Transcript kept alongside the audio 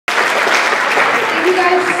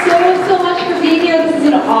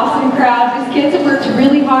an awesome crowd. These kids have worked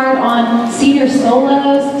really hard on senior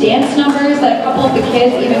solos, dance numbers that a couple of the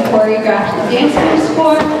kids even choreographed the dance moves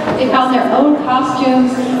for. They found their own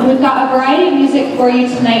costumes, and we've got a variety of music for you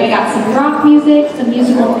tonight. We got some rock music, some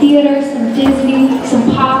musical theater, some Disney,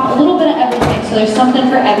 some pop, a little bit of everything, so there's something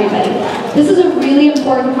for everybody. This is a really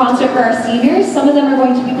important concert for our seniors. Some of them are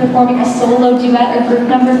going to be performing a solo duet or group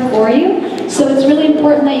number for you. So it's really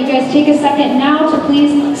important that you guys take a second now to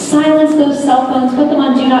please silence those cell phones, put them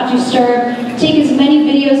on Do Not Disturb, take as many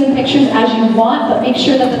videos and pictures as you want, but make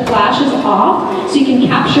sure that the flash is off so you can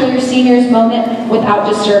capture your seniors' moment without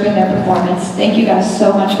disturbing their performance. Thank you guys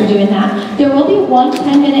so much for doing that. There will be one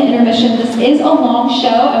 10-minute intermission. This is a long show,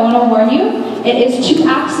 I want to warn you. It is 2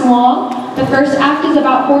 acts long. The first act is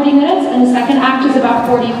about 40 minutes, and the second act is about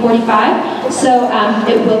 45. So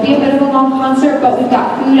it will be a bit of a long concert, but we've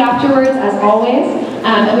got food afterwards, as always.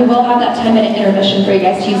 And we will have that 10-minute intermission for you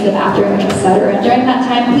guys to use the bathroom, etc. And during that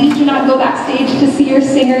time, please do not go backstage to see your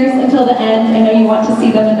singers until the end. I know you want to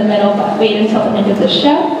see them in the middle, but wait until the end of the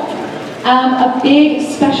show. A big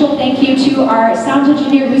special thank you to our sound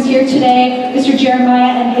engineer who's here today, Mr.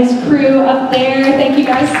 Jeremiah and his crew up there. Thank you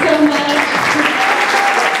guys so much.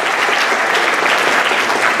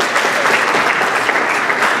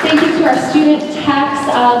 Thank you to our student techs,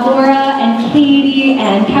 Laura and Katie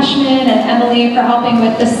and Keshman and Emily for helping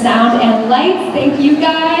with the sound and lights. Thank you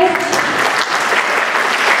guys.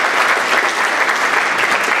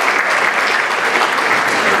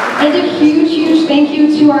 And a huge, huge thank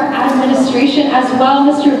you to our administration as well.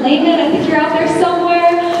 Mr. Lehman, I think you're out there somewhere.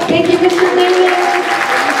 Thank you, Mr. Lehman.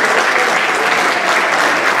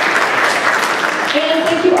 And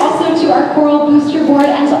thank you also to our choral booster board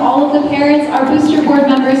and to all of the parents, our booster board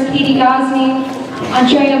members, Katie Gosney,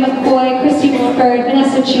 Andrea McCoy, Christy Wilford,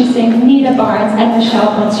 Vanessa Chusing, Nita Barnes, and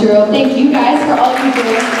Michelle Monturo. Thank you guys for all you do.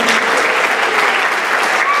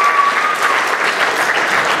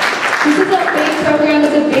 This is a big program,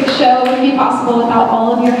 it's a big show. It wouldn't be possible without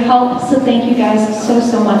all of your help, so thank you guys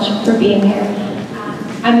so much for being here.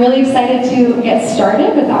 I'm really excited to get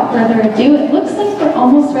started. Without further ado, it looks like we're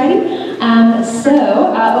almost ready.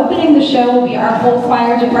 Opening the show will be our whole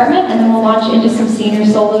choir department, and then we'll launch into some senior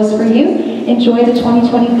solos for you. Enjoy the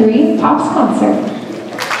 2023 Pops concert.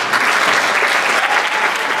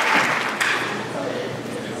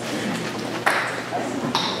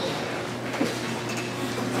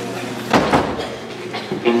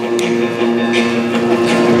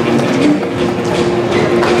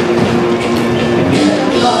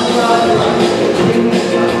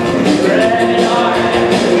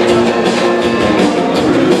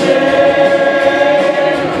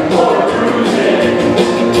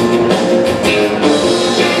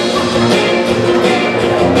 Cruising.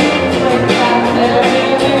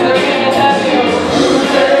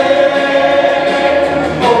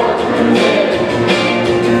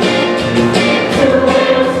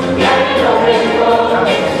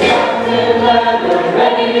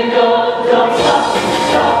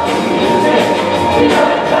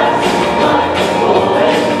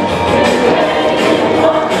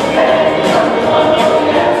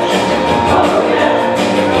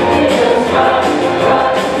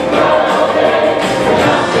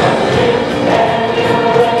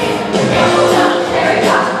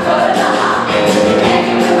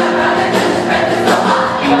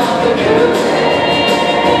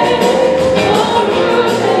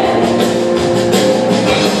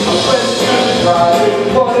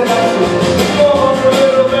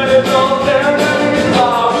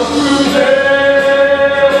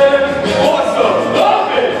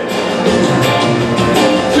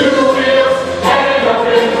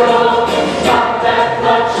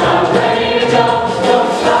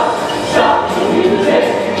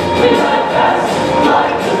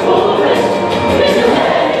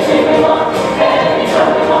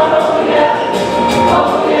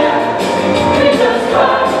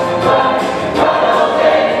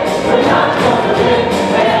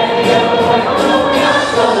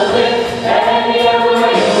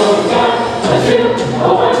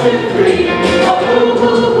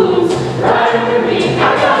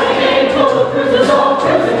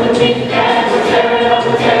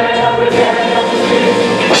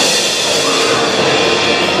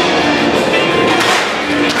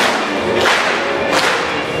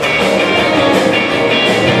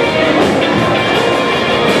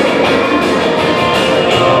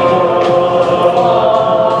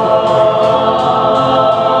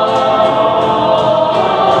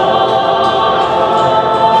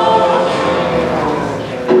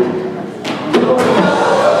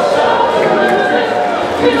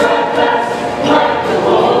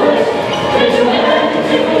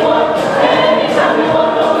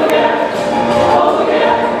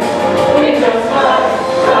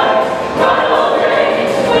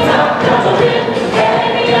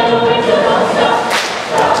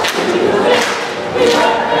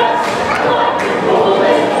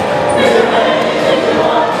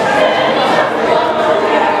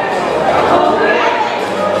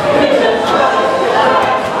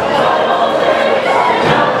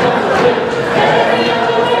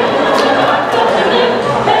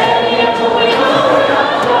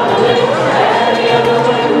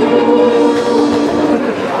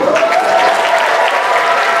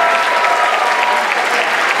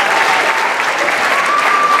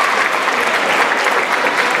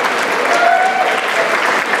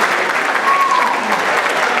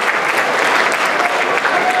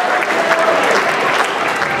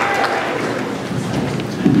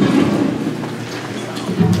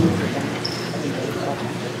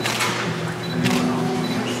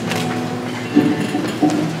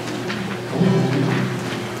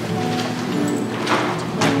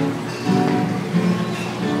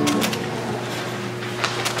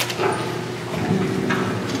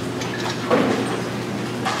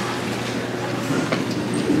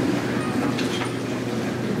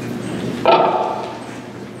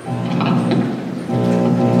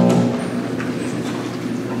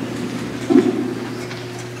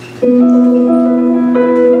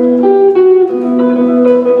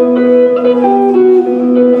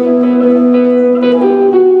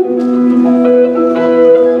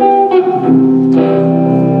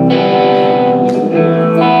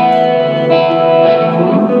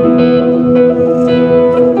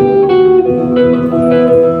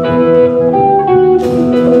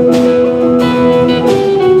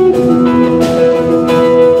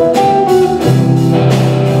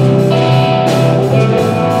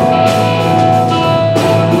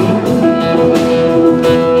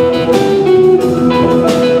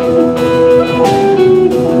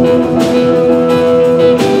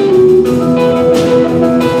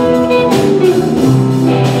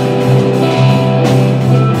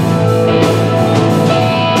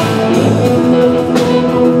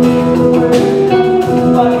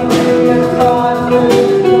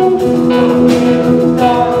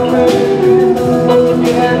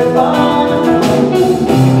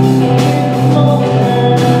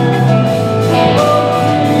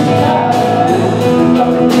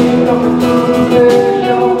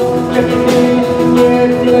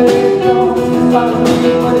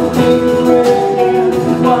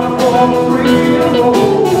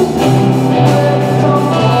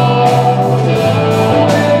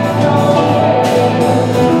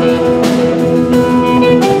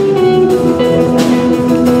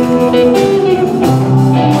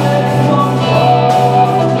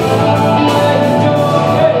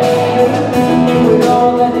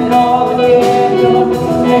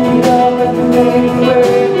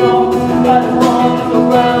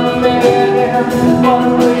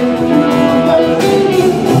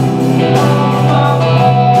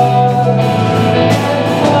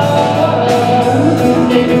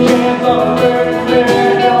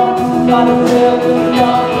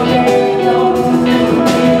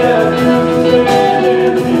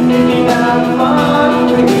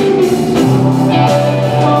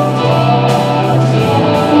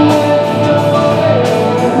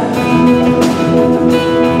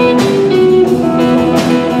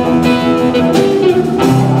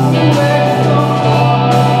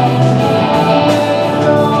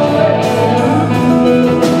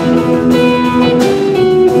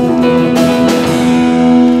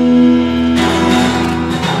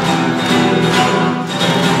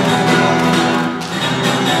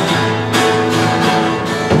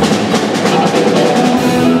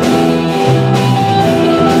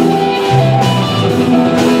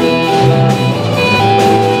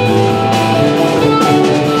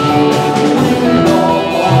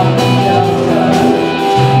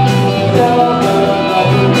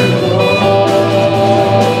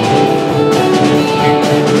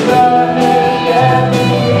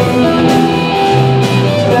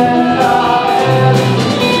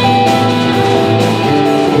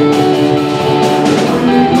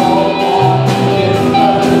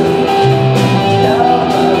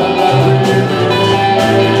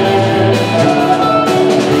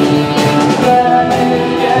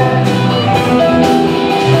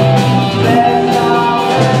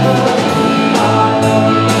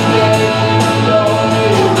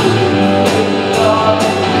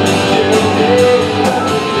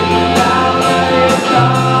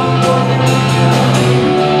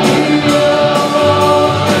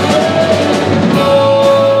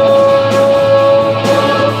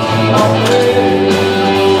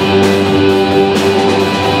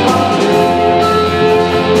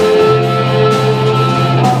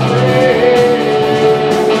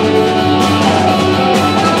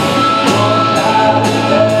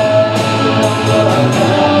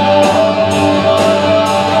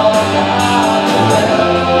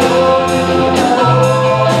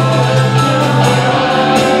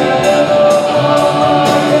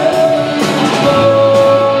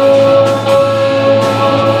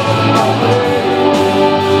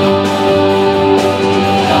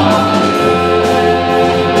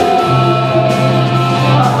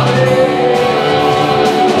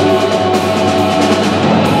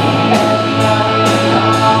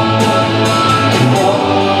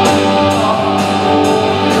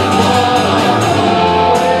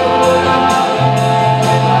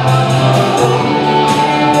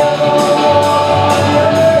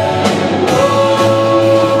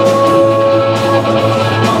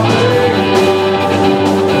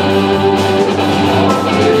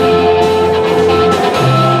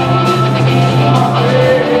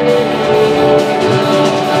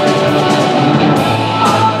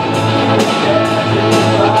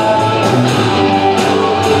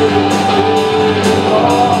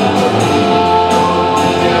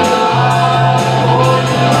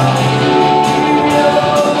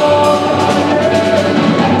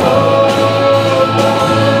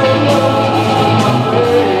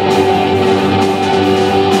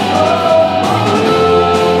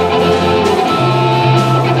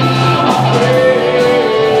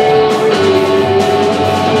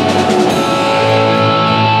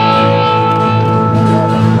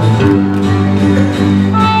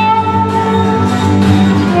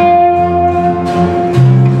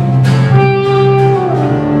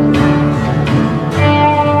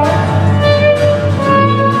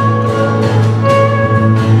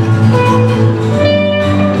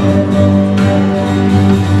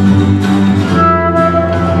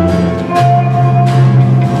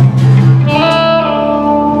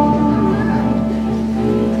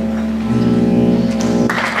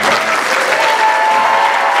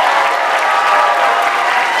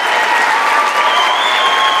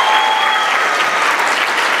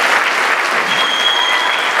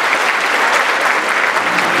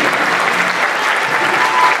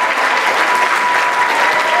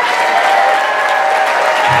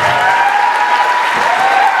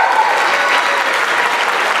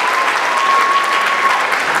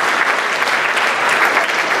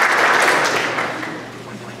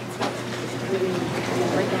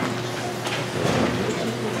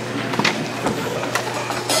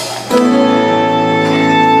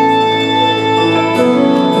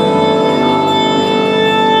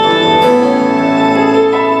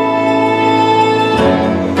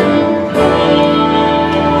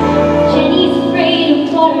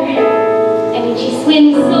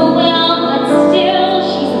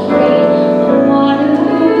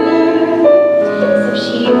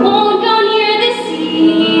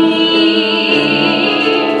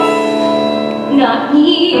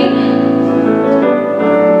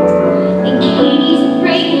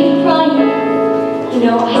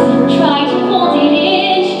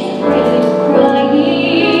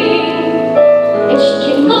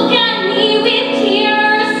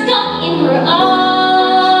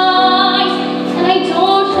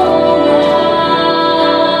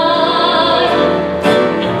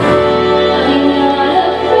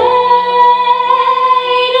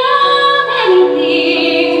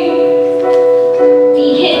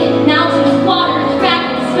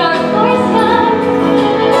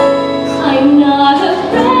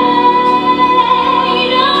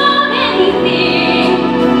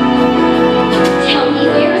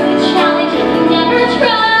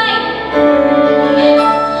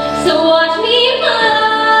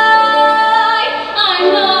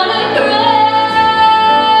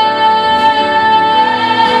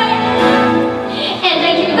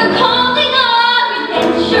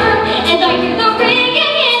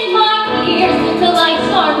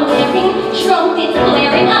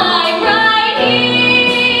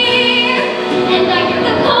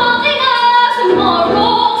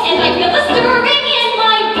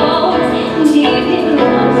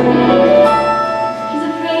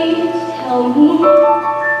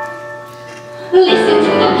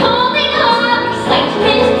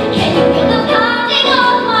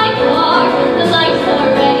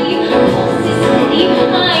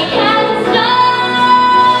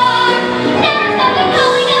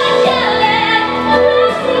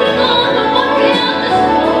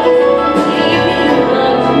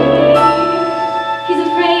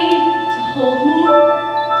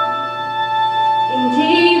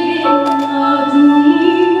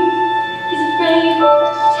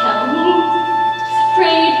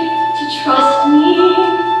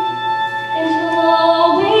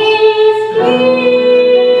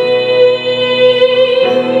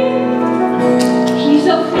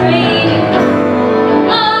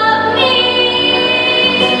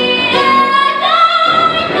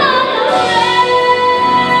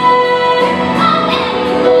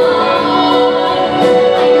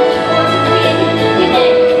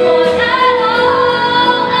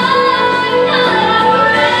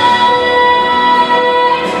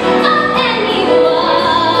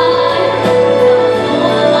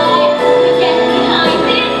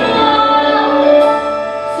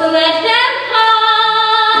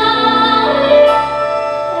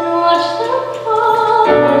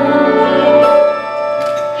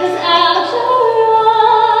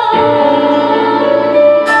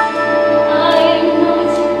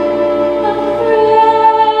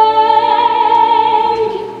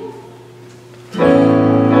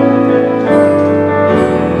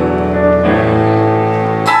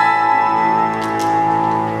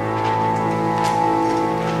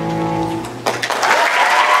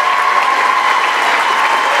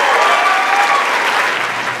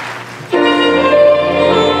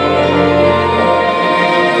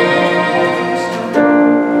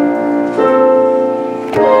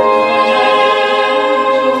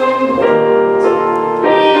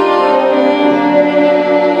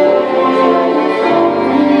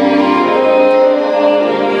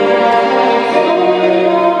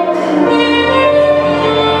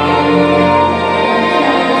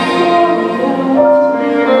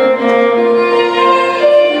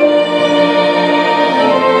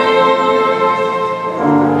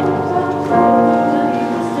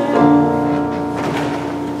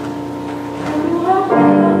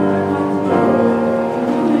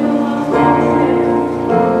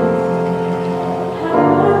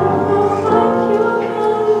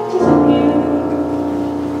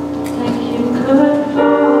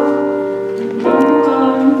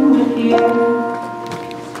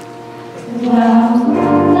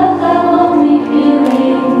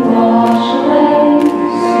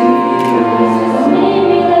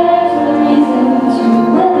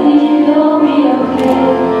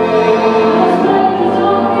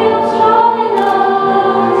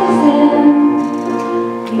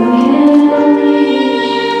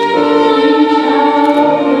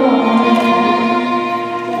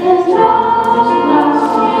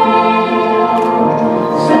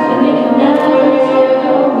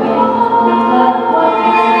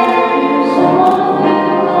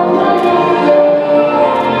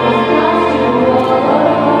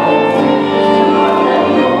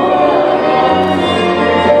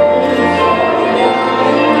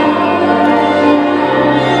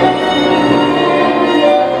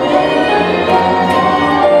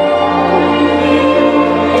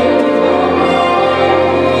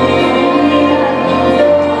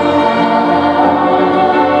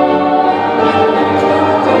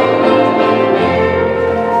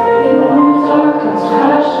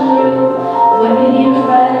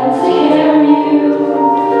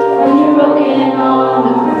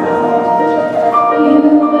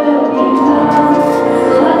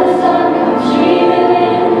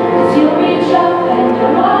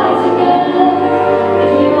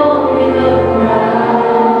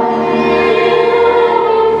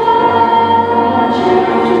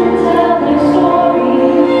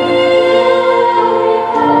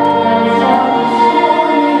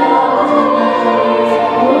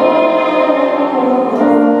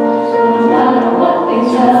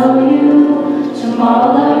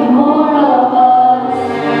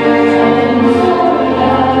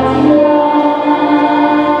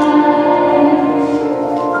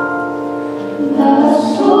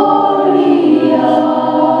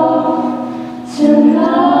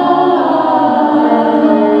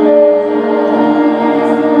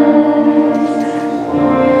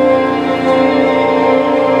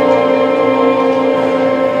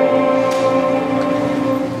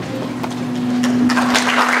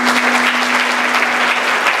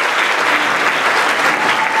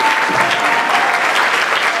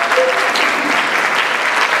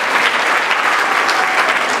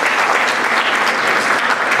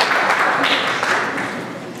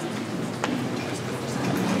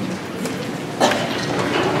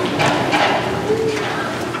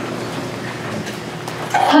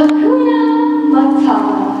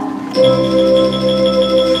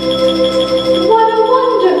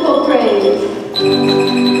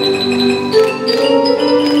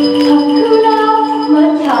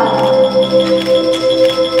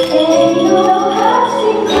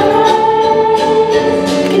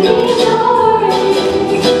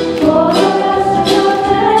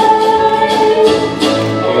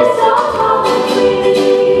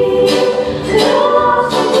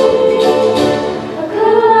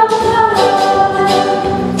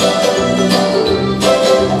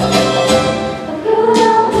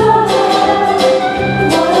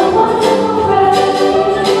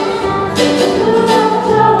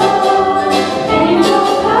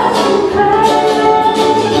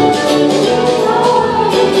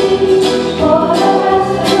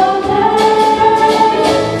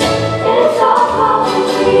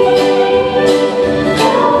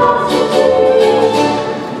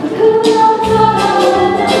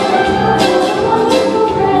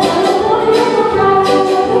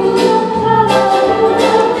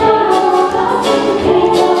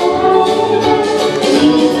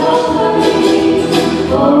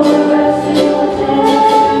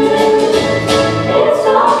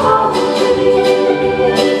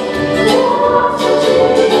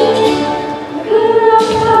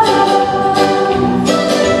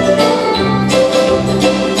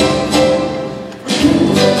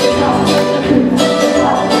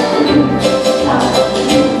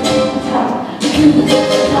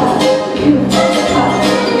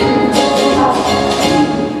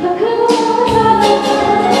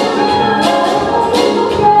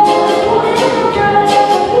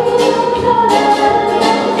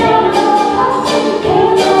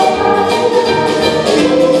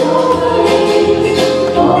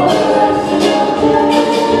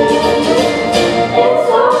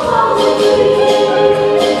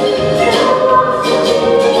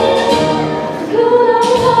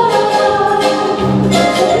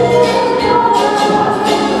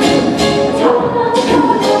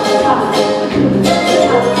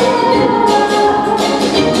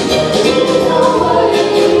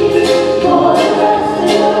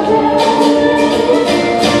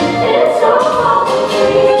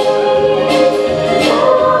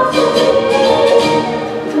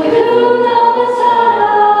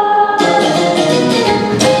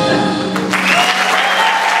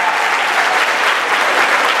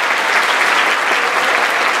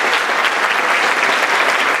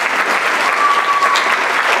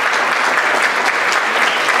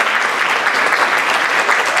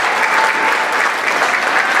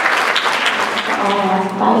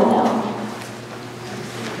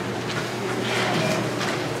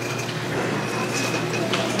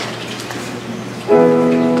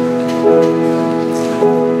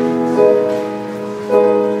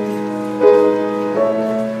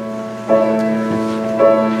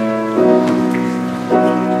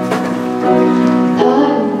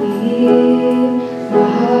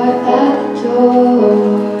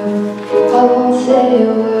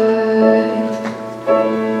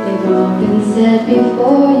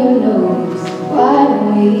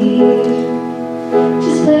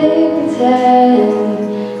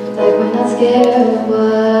 pretend like we're not scared of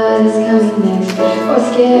what is coming next, or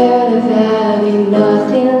scared of having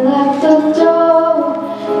nothing left to do.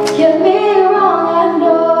 Get me wrong, I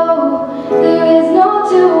know there is no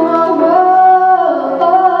tomorrow.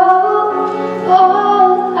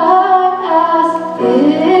 All I ask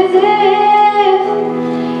is if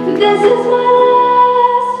this is my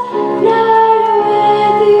last night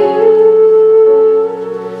with you.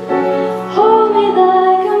 Hold me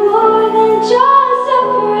like I'm more than just a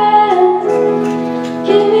friend.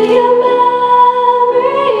 Give me a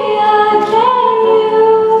memory I can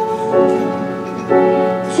use.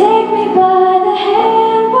 Take me by the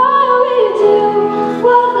hand while we do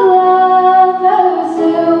what lovers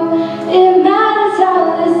do. It matters how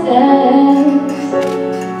this ends.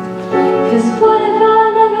 'Cause what if I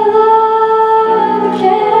never love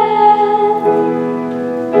again?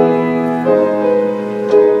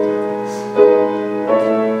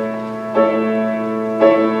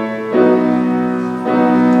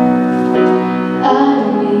 I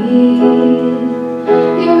need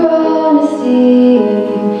your honesty.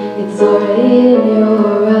 It's already in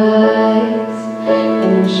your eyes,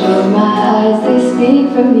 and I'm sure my eyes, they speak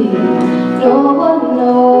for me. No one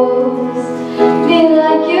knows me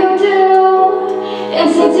like you do, and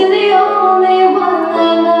since you're the only one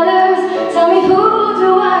that matters, tell me, who do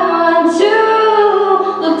I want to?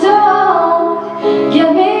 Look, don't get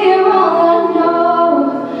me wrong, I know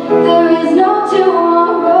there is no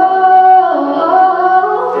tomorrow.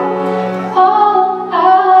 All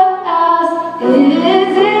I ask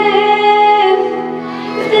is if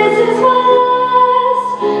this is my last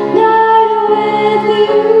night with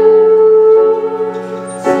you.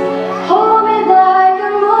 Hold me like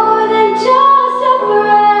I'm more than just a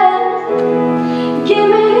friend. Give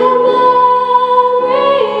me a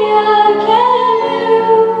memory I can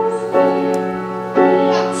use.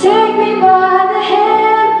 Take me by the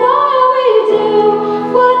hand while we do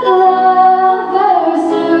what lovers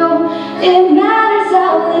do. It matters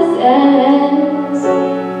how this ends.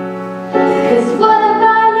 'Cause what if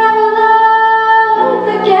I never love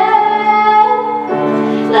again?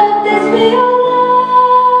 Let this be your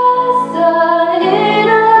last time in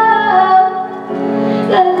love.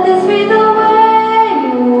 Let this be the way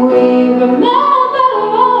we remember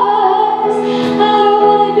us. I don't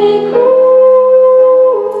wanna be cruel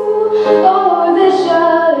or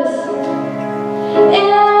vicious,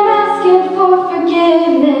 and I'm asking for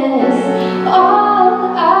forgiveness. All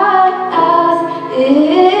I ask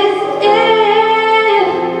is if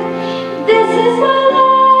this is my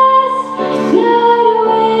last night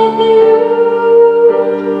with you.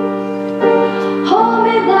 Hold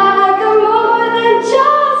me like I'm more than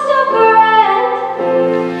just a friend.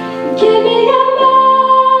 Give me a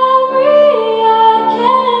memory I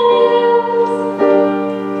can use.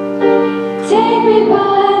 Take me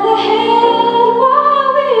by the hand while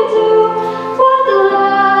we do what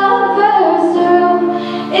lovers do.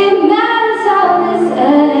 It matters how this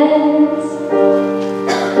ends.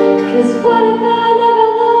 'Cause what if I never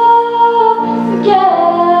love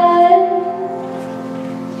again?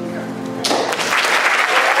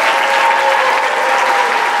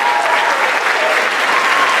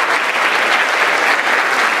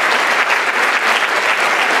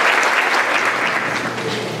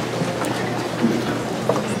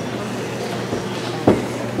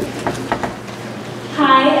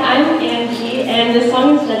 Hi, I'm Angie, and this song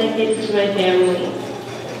is dedicated to my family.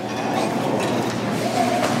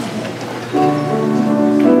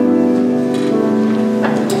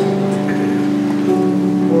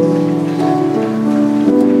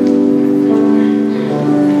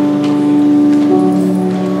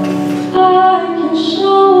 I can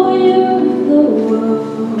show you the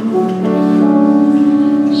world,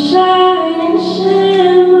 shining,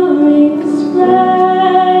 shimmering,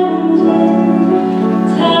 splendid.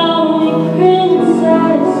 Tell me,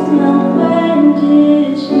 princess, now when did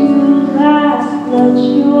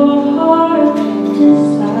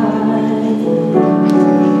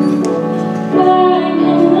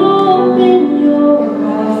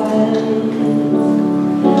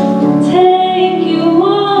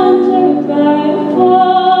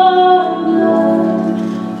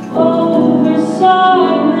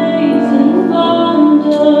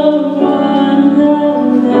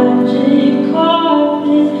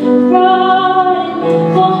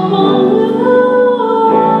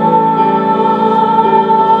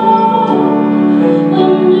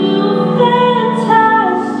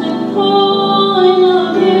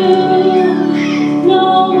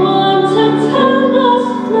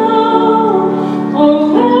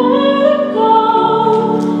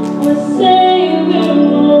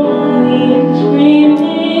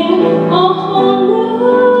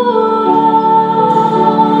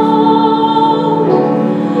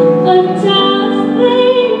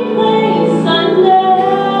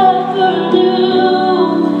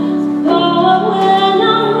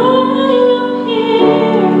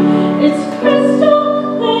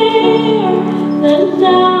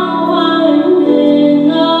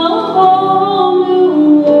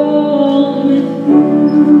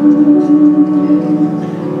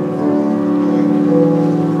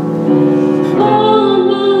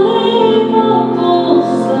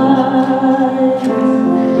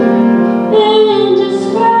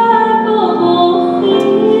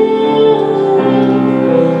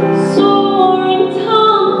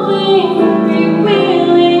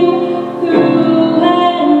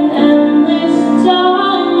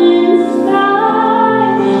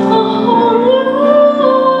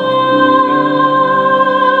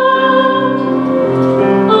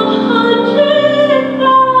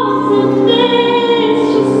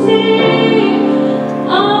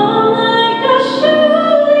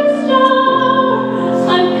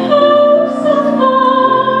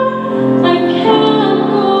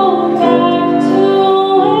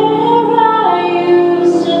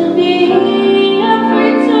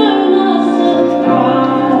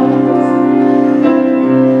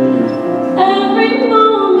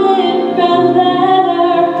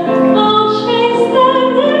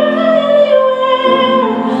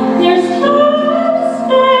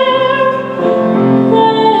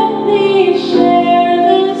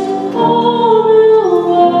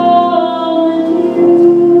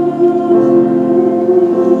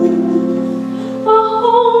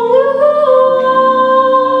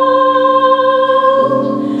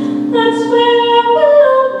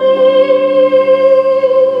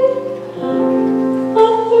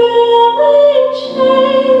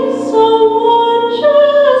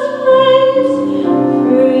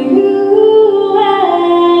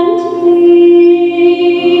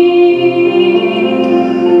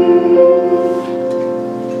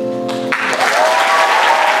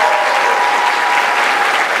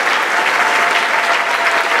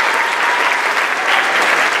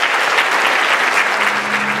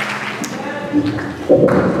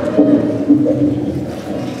My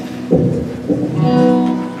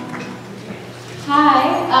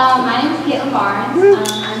name is Caitlin Barnes.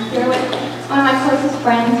 I'm here with one of my closest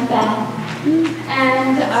friends, Beth.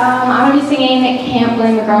 And I'm going to be singing Can't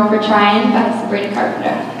Blame a Girl for Trying by Sabrina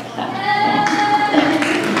Carpenter.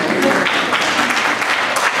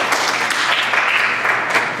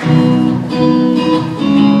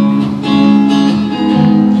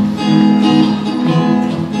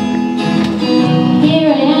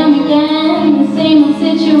 Here I am again, the same old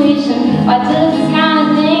situation. Why does this kind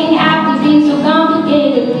of thing have to be so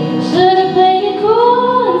complicated? Should have played it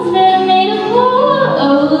cool instead of made a fool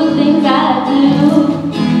of the things I do.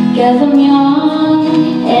 'Cause I'm young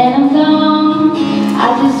and I'm dumb. I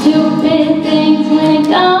do stupid things when it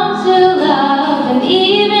comes to love. And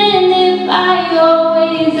even if I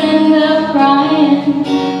always end up crying,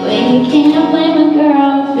 well, you can't blame a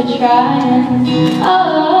girl for trying. Oh,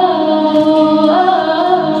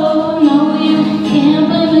 no, you can't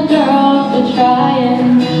blame a girl for trying.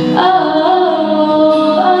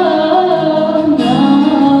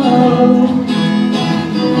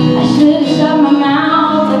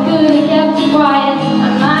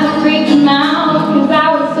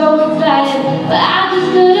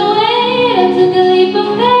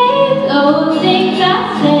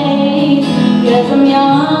 I'm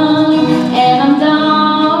young and I'm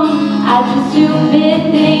dumb. I do stupid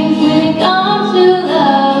things when it comes to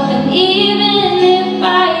love. And even if I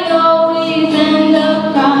always end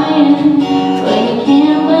up crying, well, you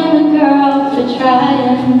can't blame a girl for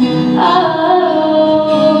trying. Oh,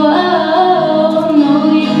 no,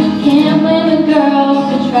 you can't blame a girl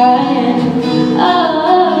for trying.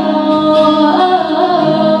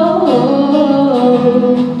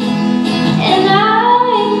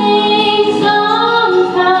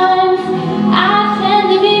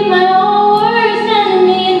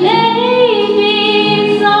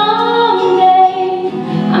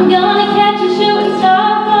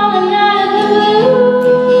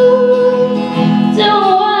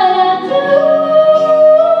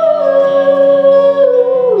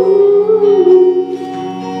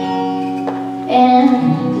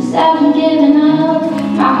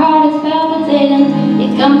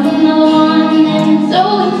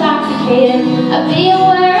 I'll be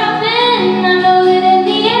where I've been. I know that in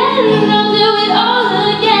the end I'll do it all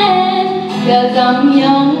again. 'Cause I'm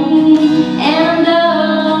young and I'm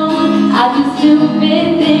dumb. I do stupid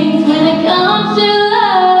things when it comes to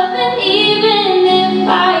love. And even if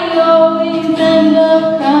I always end up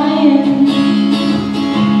crying,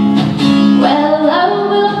 well, love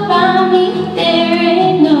will find me. There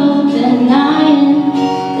ain't no denying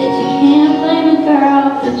that you can't blame a girl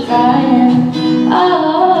for trying.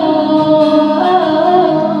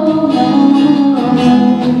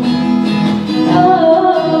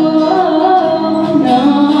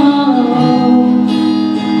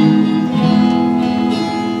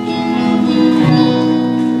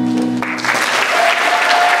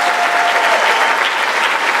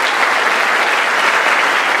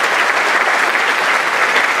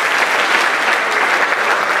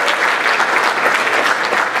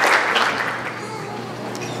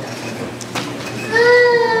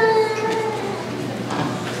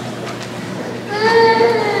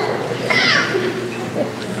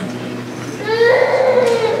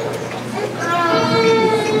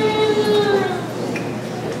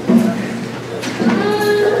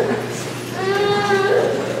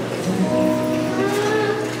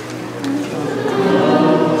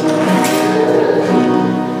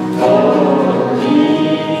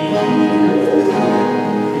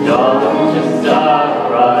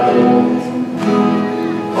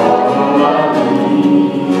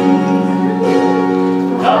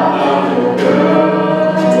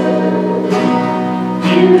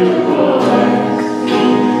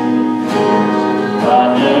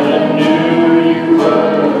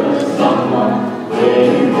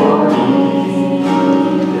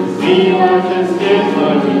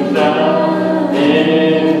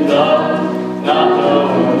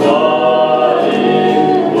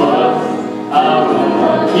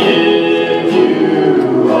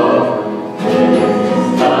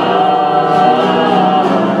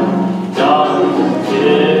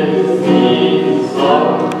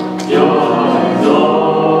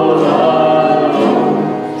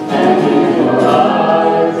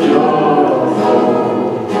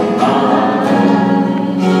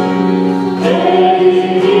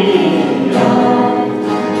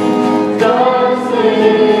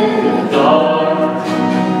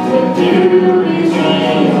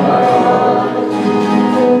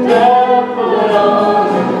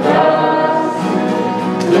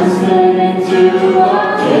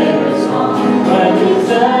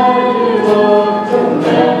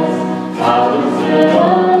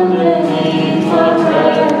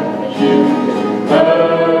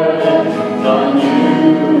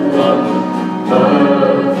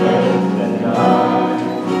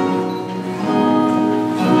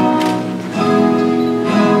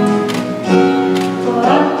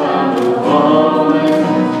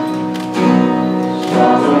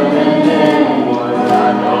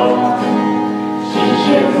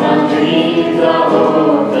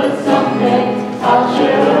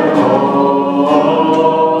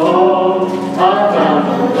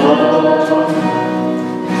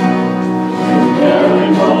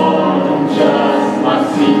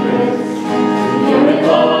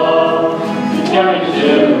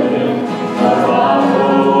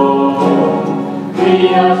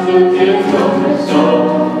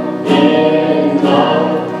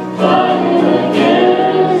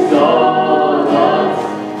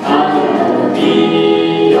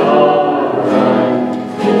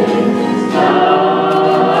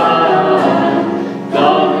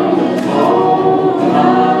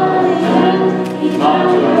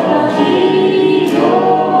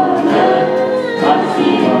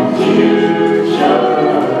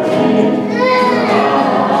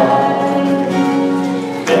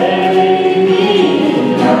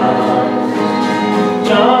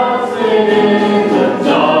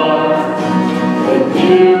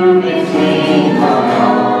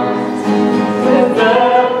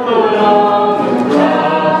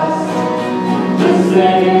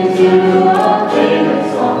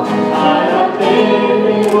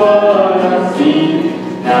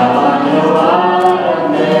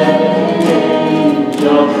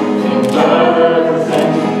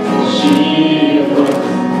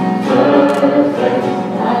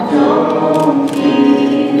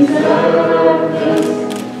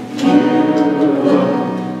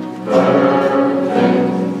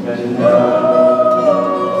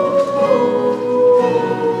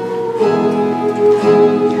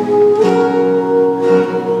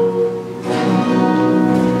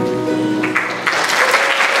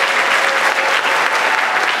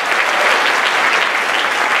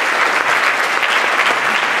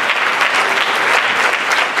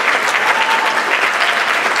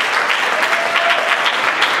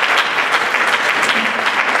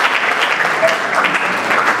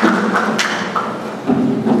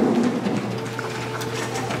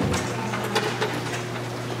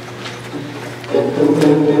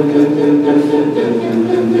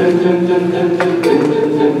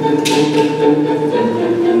 You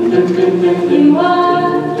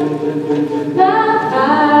are the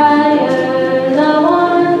fire, the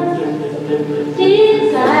one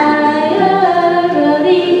desire of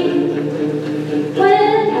thee.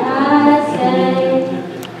 When I say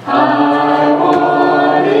I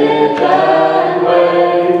want it that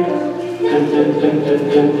way.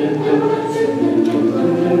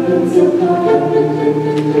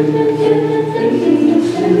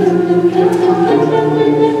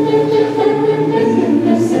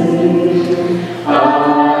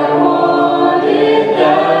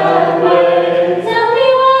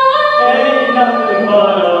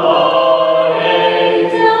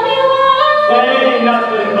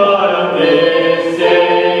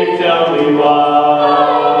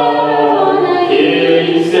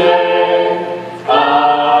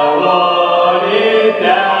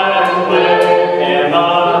 Am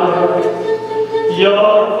I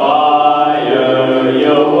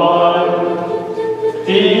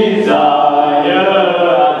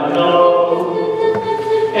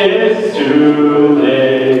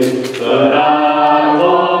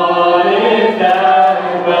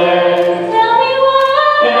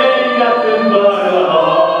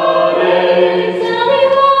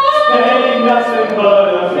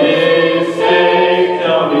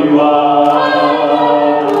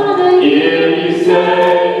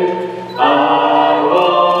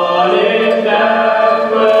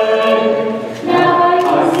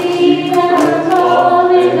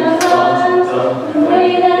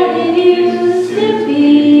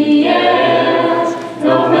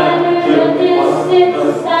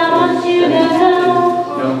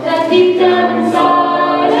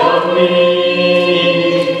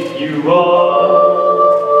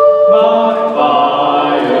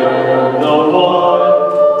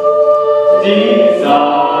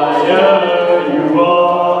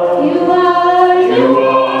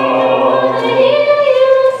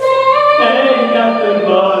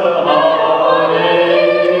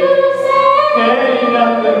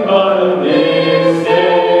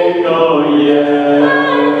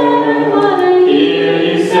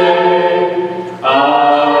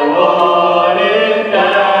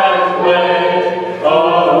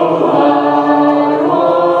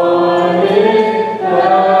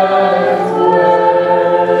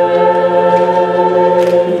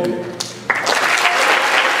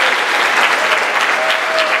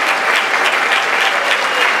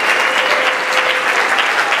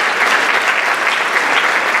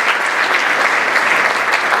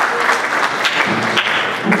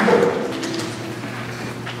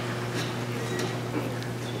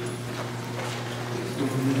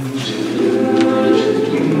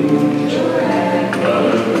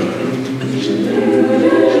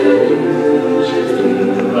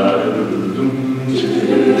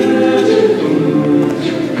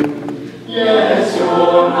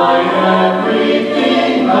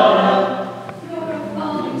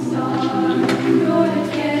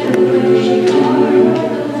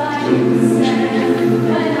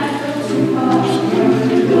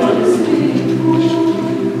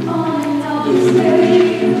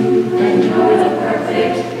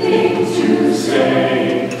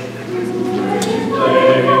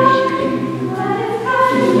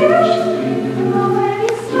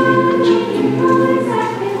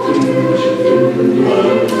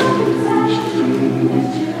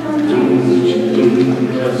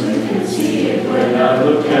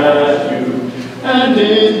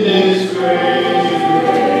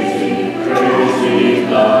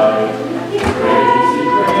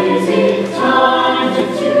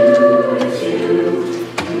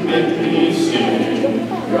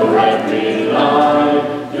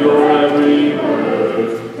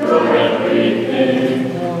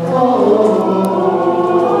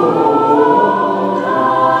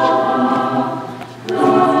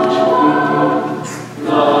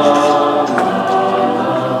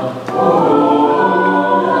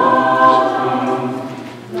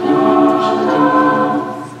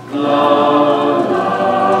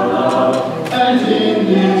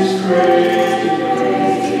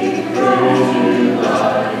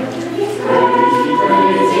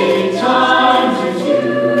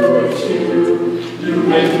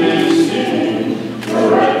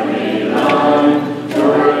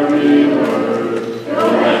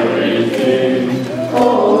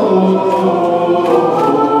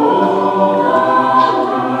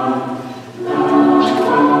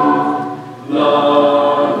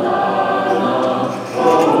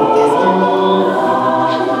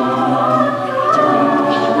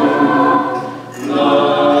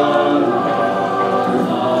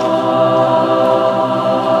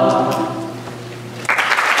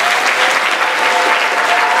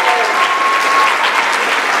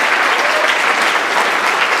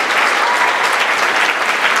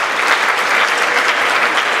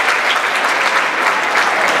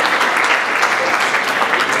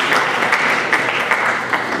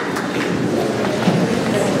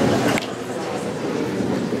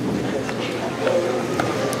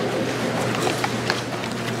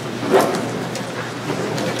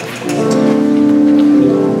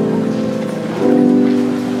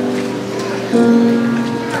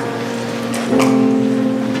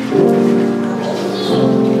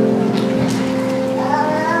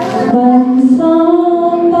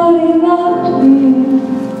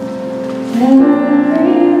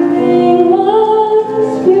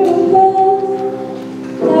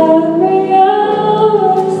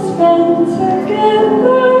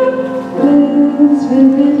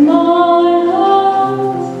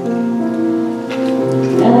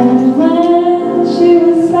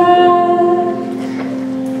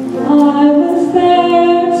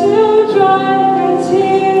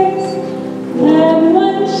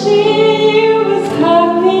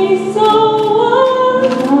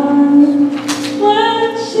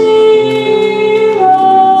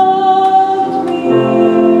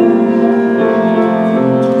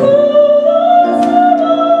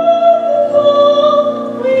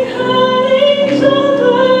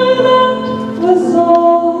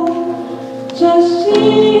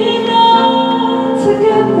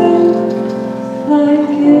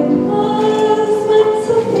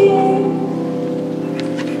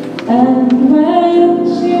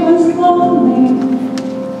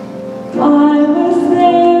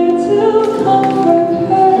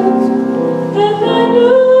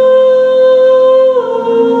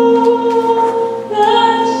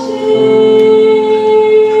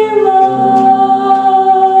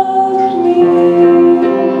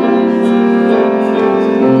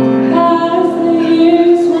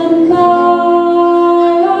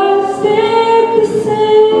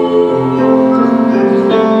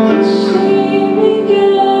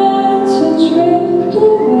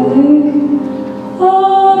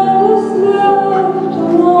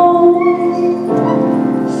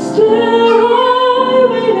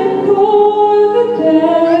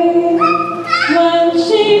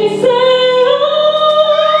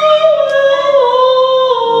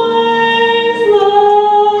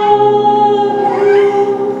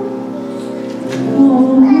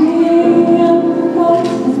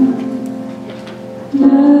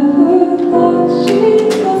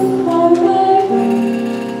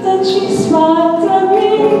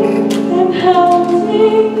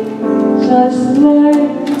just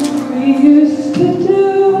like we used to do.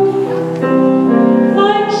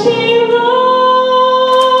 Like she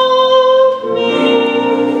loved me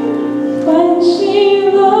when she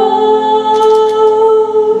loved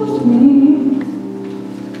me.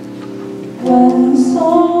 When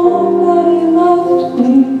somebody loved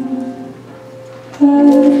me,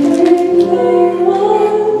 everything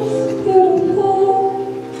was beautiful.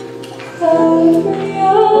 Every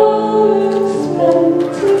hour spent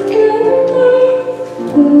together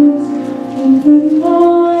lives within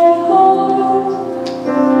my heart.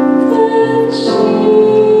 And she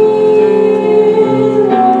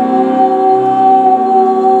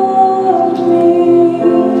loved me.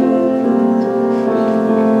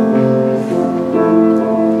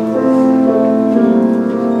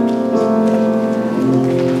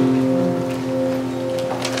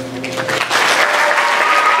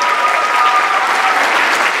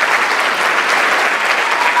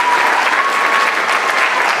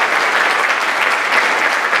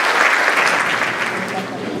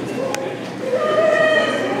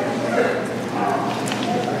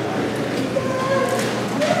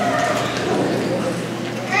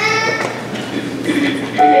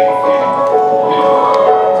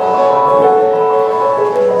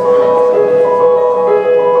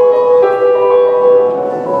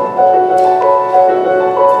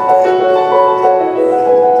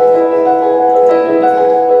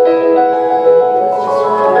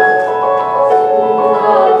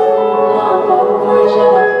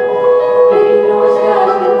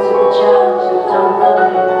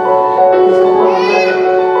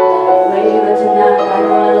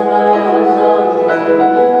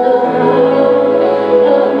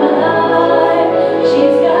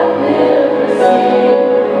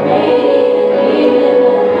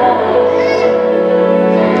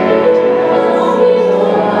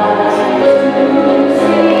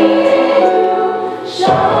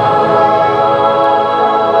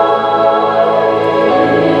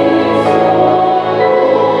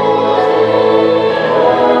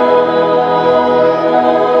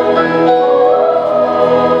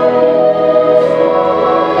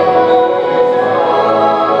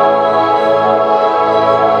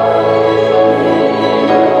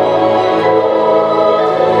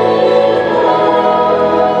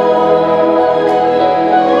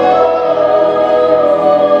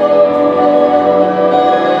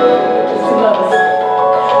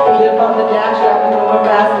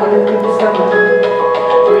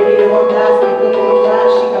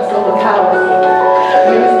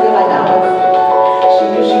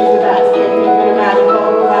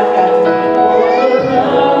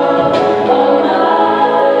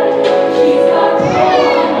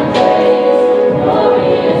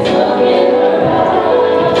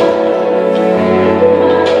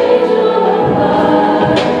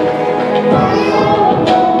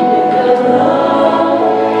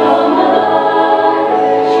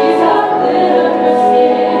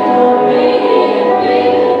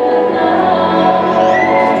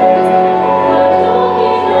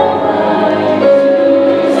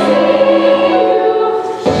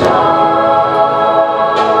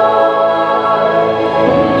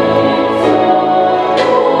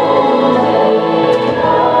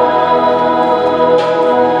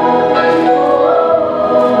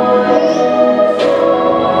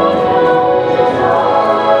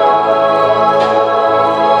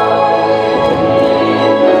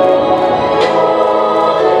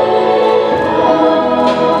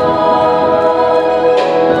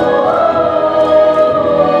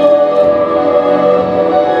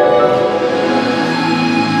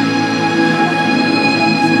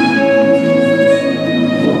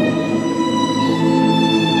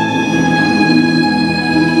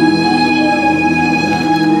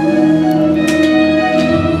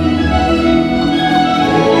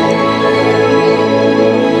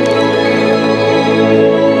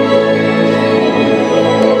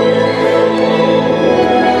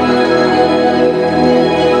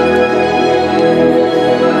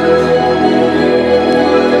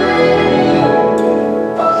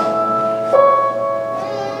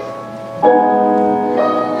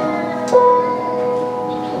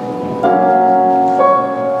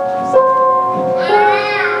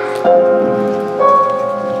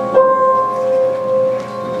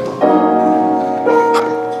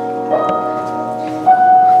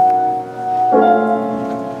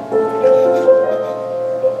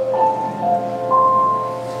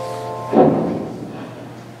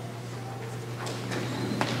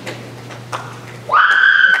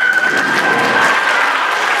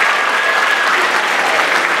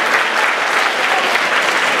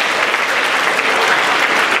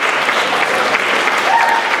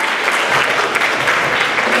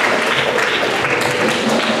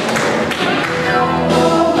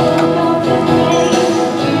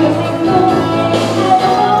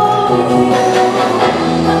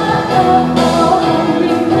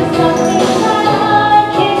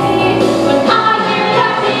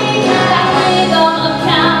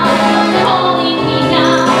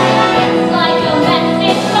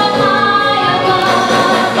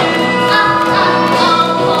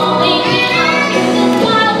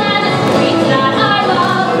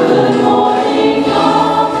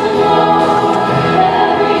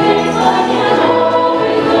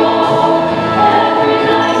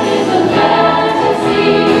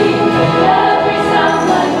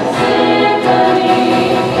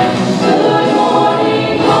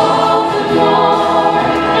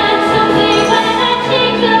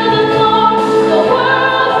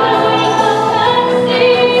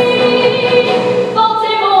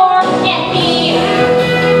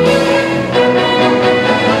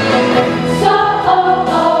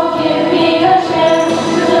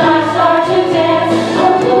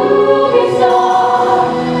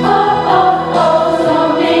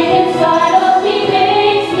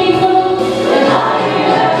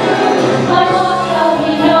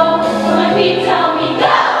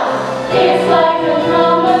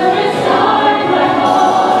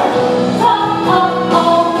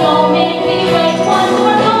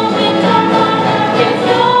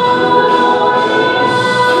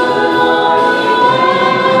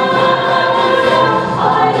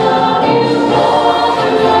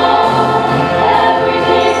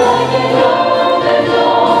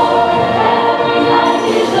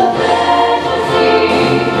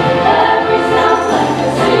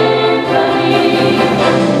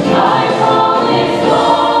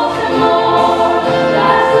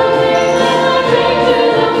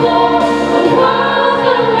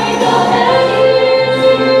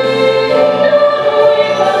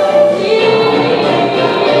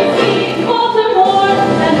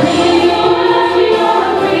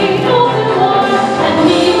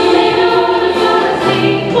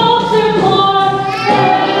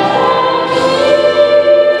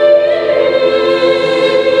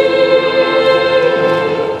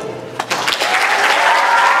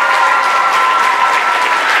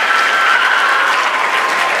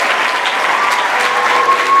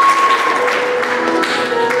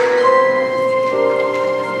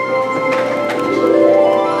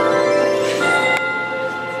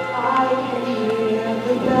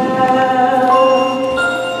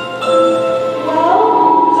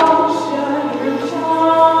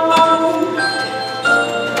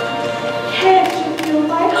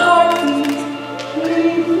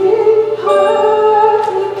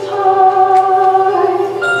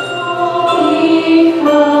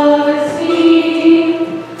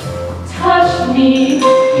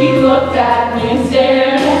 at me and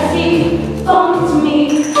stared as he bumped me.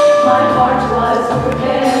 My heart was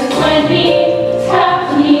unprepared when he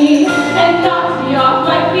tapped me and knocked me off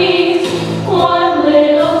my feet. One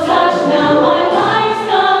little touch, now my life's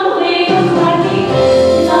complete. When he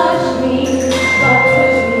nudged me, but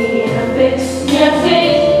pushed me in a fix. Yes,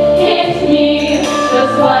 it hit me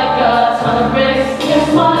just like a ton of bricks. Yes,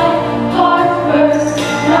 my heart burst.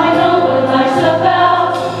 I know what life's about.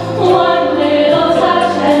 One little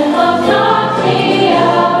touch and love knocked me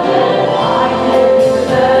out, and I can hear the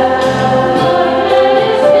bell. My head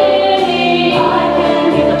is spinning. I can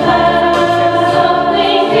hear the bell.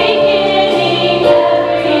 Something beginning.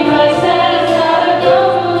 Everybody says that a girl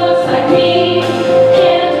who looks like me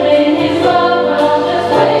can't win his love. Well, just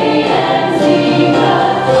wait and see,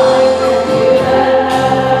 'cause I can hear the bell.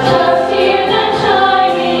 Just hear them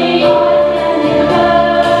chiming. I can hear the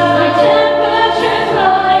bell. My temperature's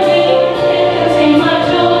climbing. It can tame my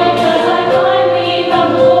joy, 'cause I finally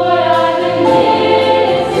found the boy I've been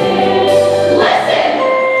missing. Listen,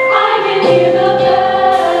 I can hear the bell.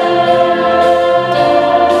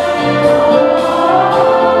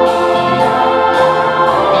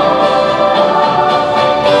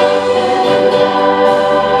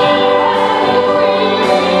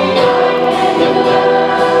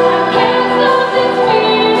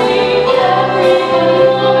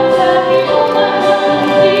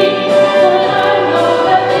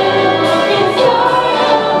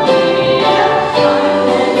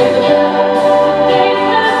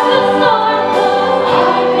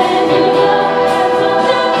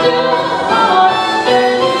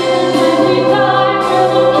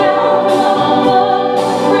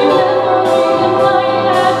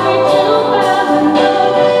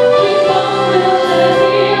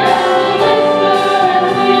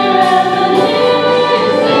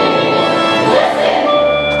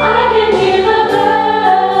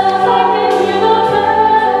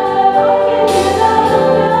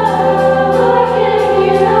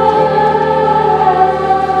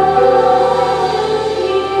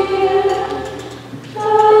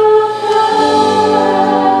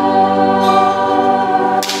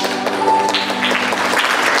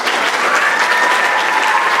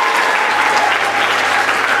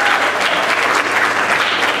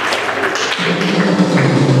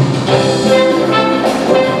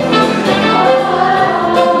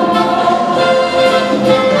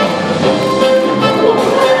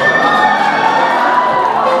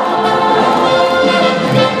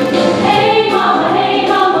 Hey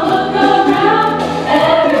mama, look around.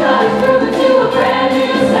 Everybody's grooving to a brand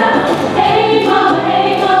new sound. Hey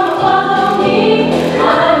mama, follow me. I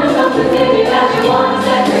know something's in you that you want to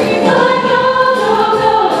set free. But go, go,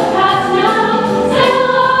 go, past now. Say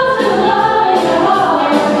hello to the love in your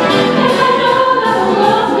heart. And I know that the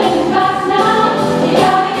world's spinning fast now. You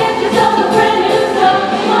gotta get yourself a brand new start.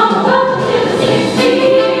 Hey mama, welcome to the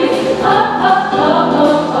 60s. Oh, oh, oh,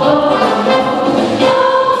 oh, oh, oh.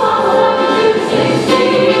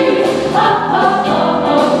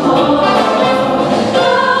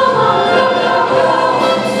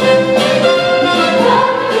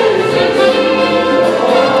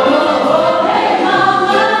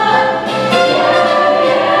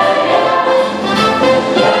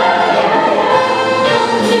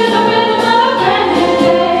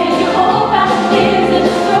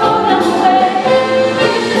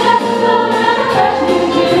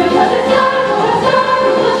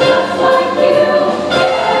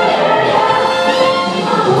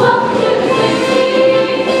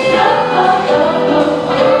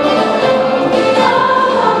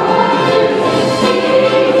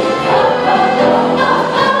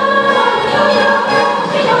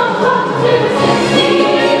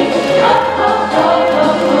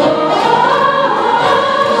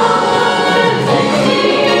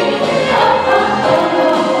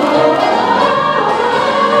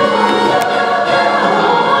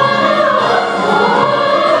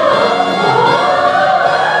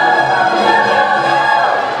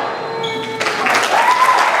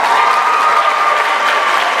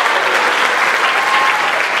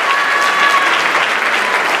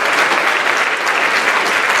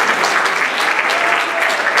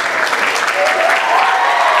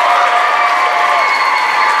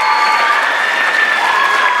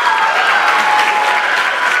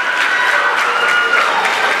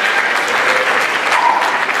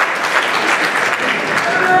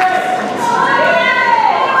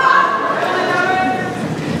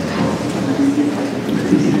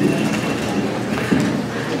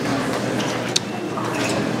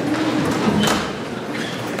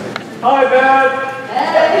 Hi, Beth.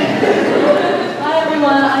 Hey! Hi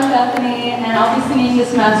everyone, I'm Bethany, and I'll be singing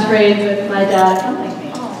this masquerade with my dad. Come like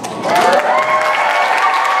me.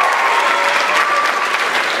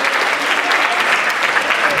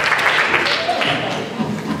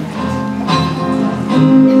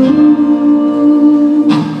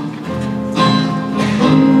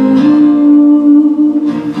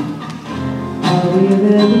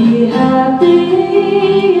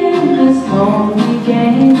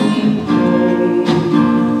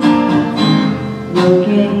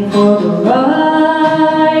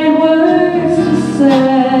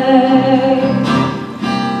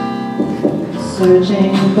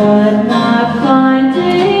 Searching but not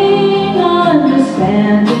finding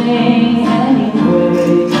understanding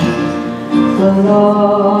anyway. We're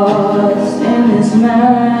lost in this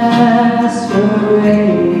masquerade.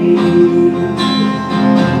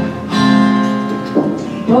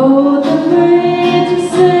 Both afraid to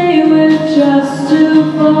say we're just too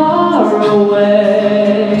far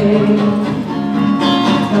away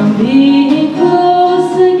from being close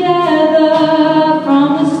together from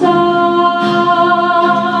the start.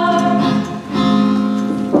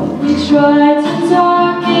 We tried to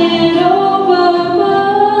talk it over,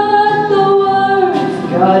 but the words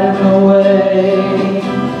got in the way.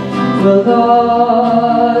 We're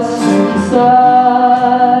lost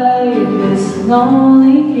inside this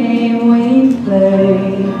lonely game we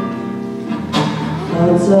play.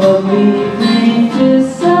 Clouds of evening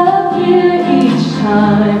disappear each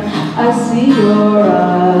time I see your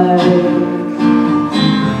eyes.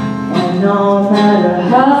 And no matter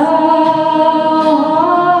how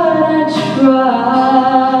hard I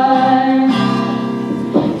try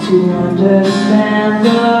to understand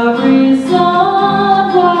the reason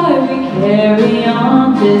why we carry on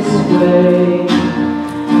this way,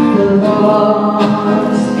 we're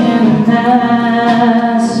lost in a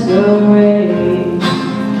masquerade.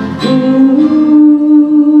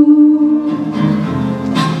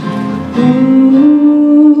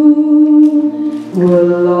 We're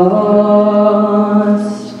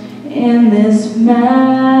lost in this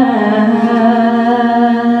masquerade.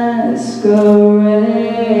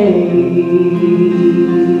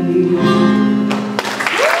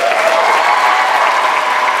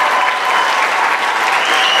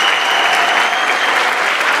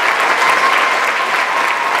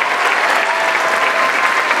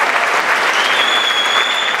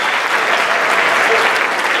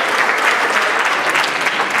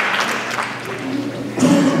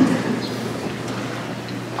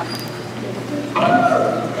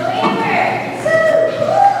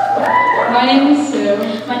 My name is Sue.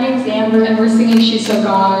 My name is Amber, and we're singing She's So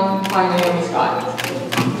Gone by Naomi Scott.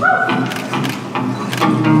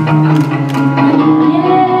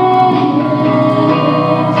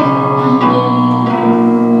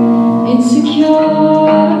 Insecure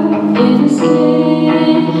in the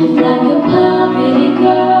skin, like a puppy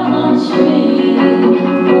girl on a string.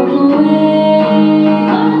 Walk away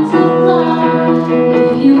on a line.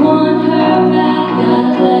 If you want her back,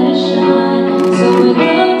 gotta let it shine. So it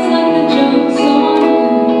looks like the joke's on you.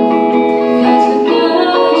 'Cause the girl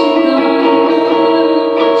that you're gonna lose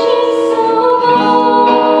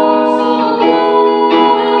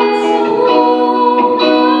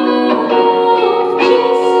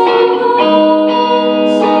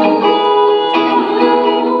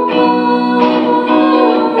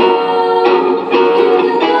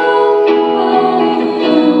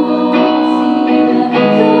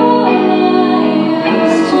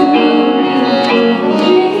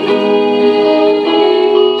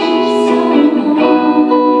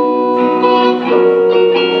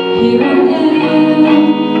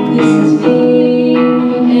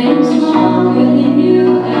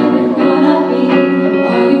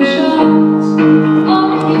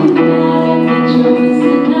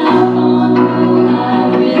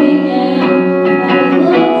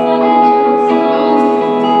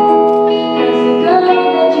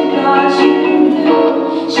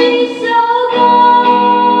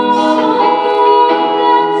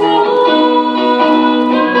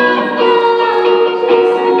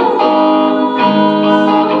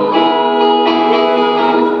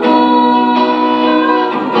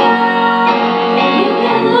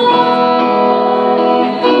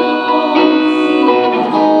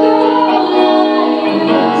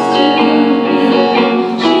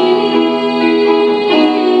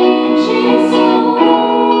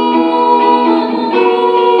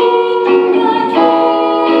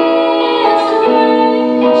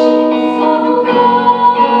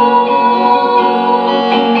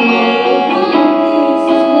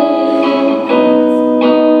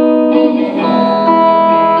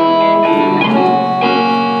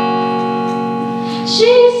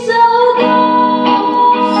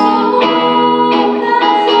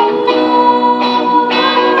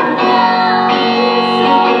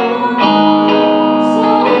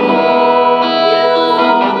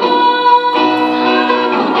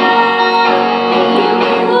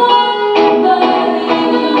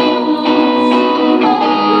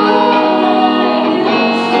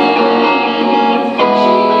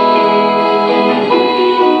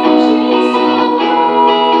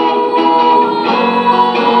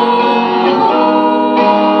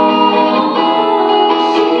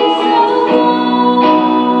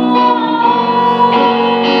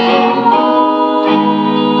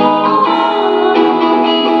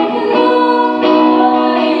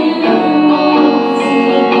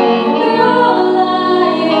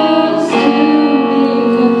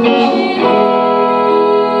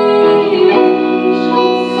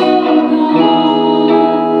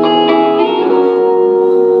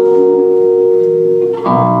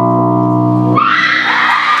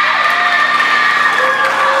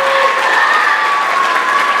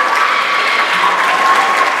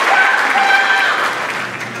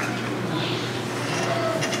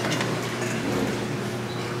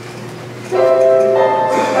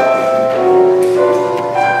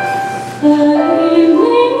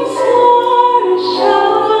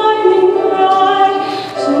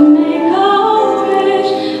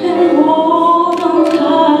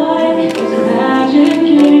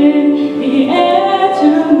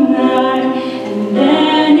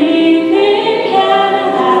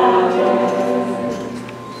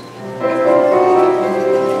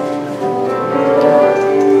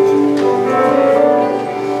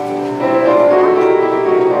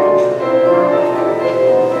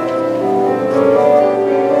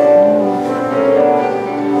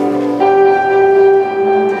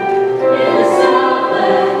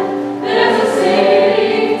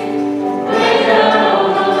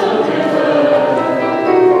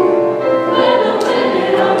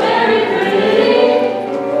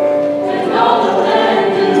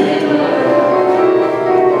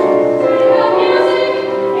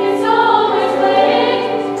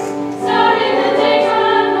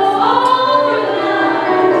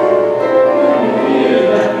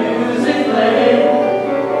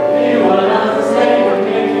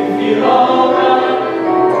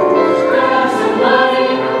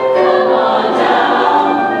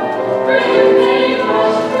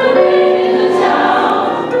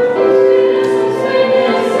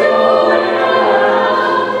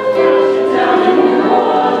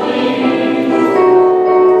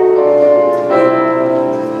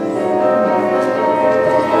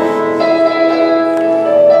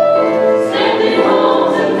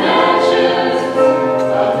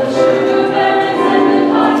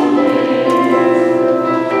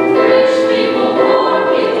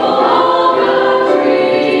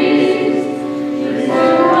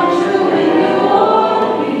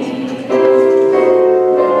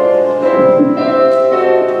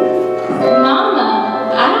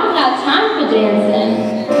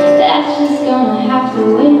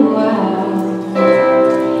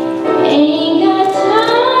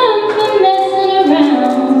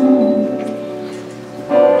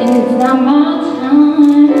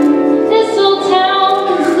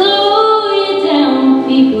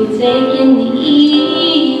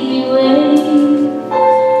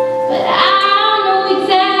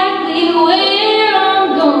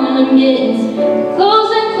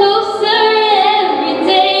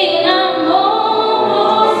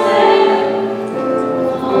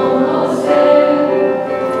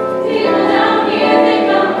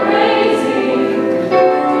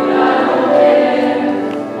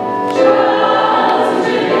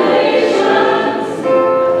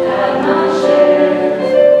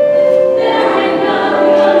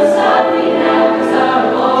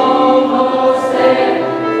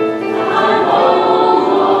I'm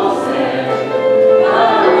almost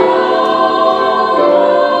there.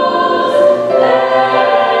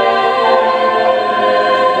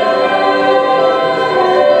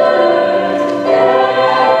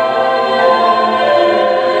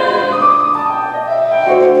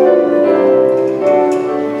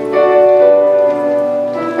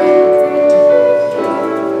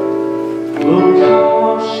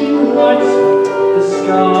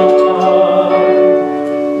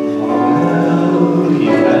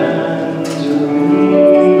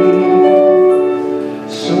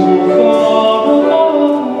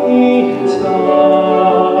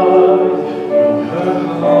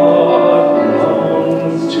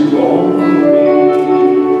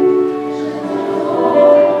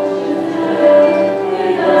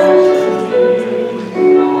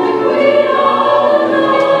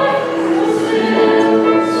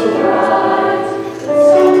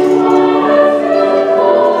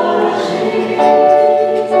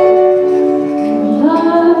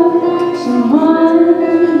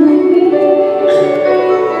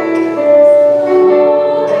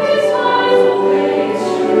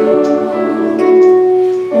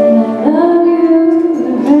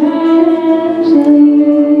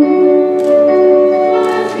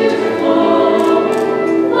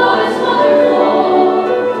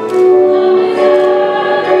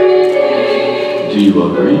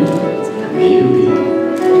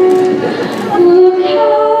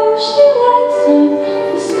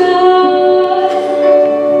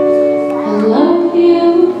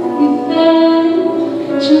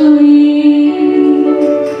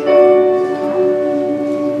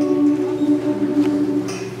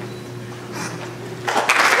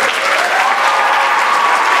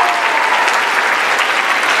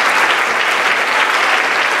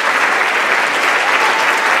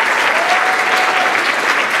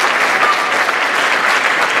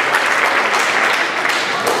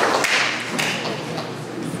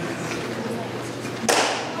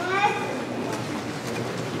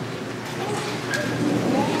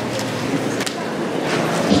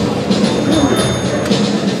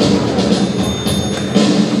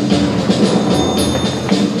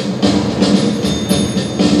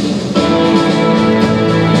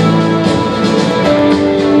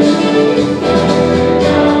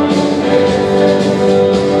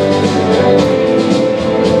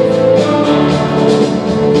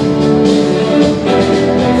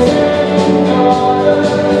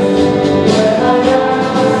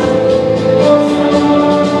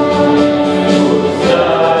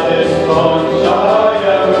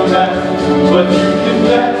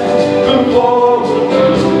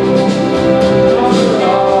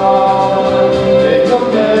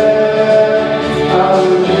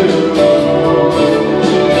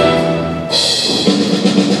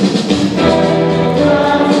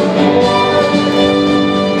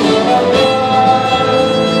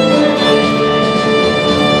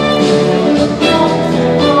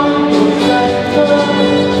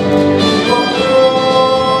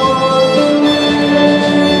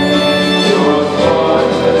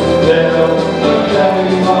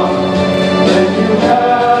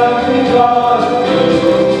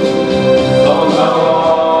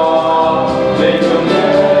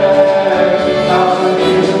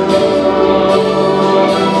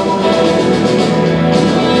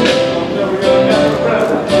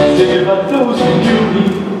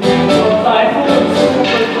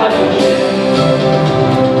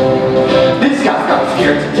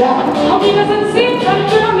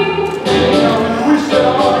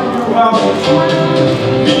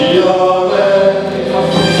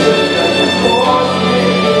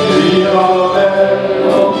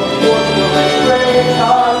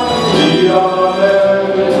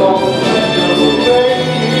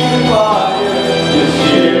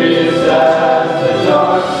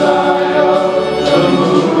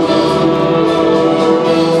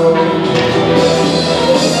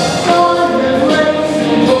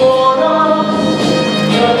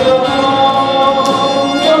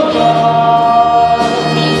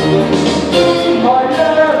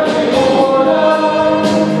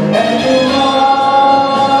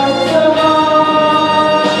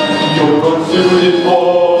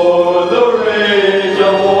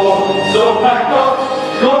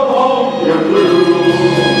 be a clue.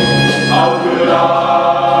 How could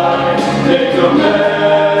I make a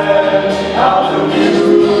man out of you?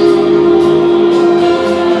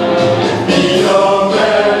 Be a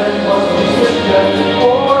man, must be swift and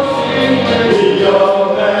coursing. Be a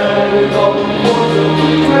man with all the force of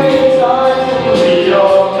the great tide. Be a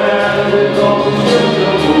man with all the strength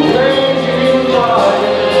of the raging fire.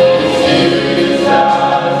 Serious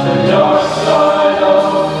as the dark side of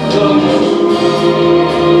the moon.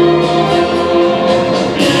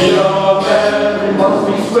 Be a man, we must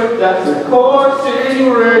be swift as the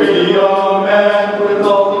coursing rain. Be a man with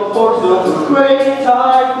all the force of the great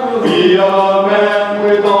tide. Be a man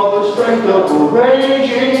with all the strength of a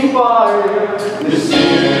raging fire.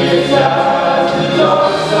 Mysterious as the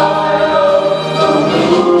dark side of the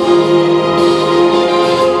moon.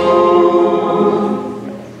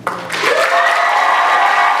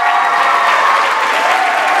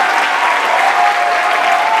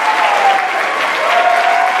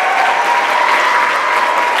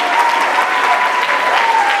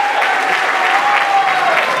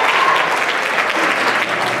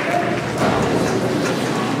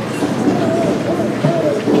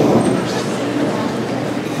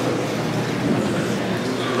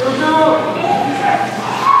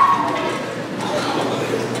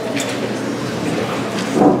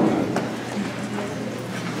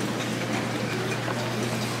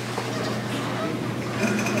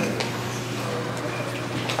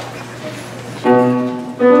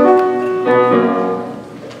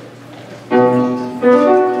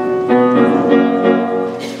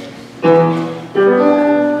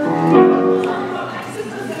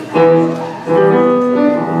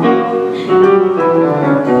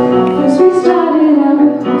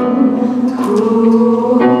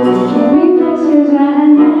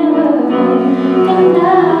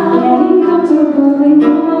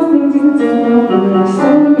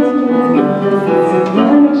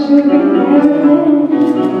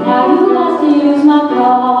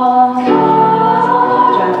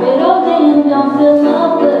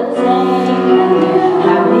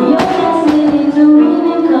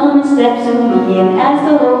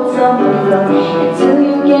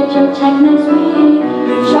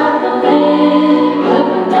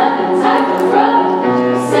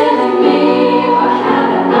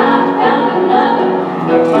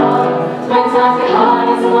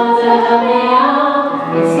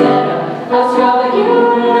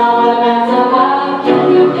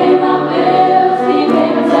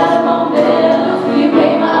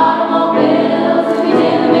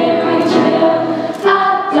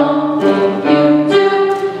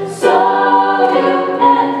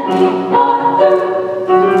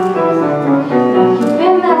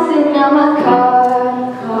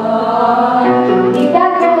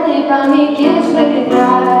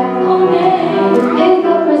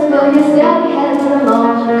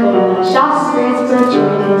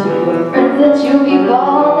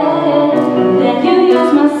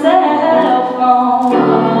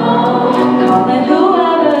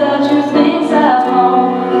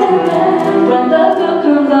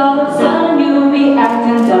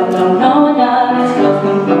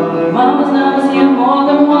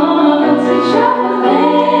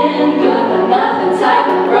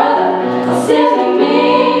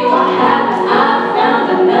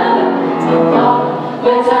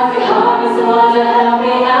 When times get hard, it's the one to help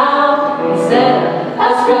me out.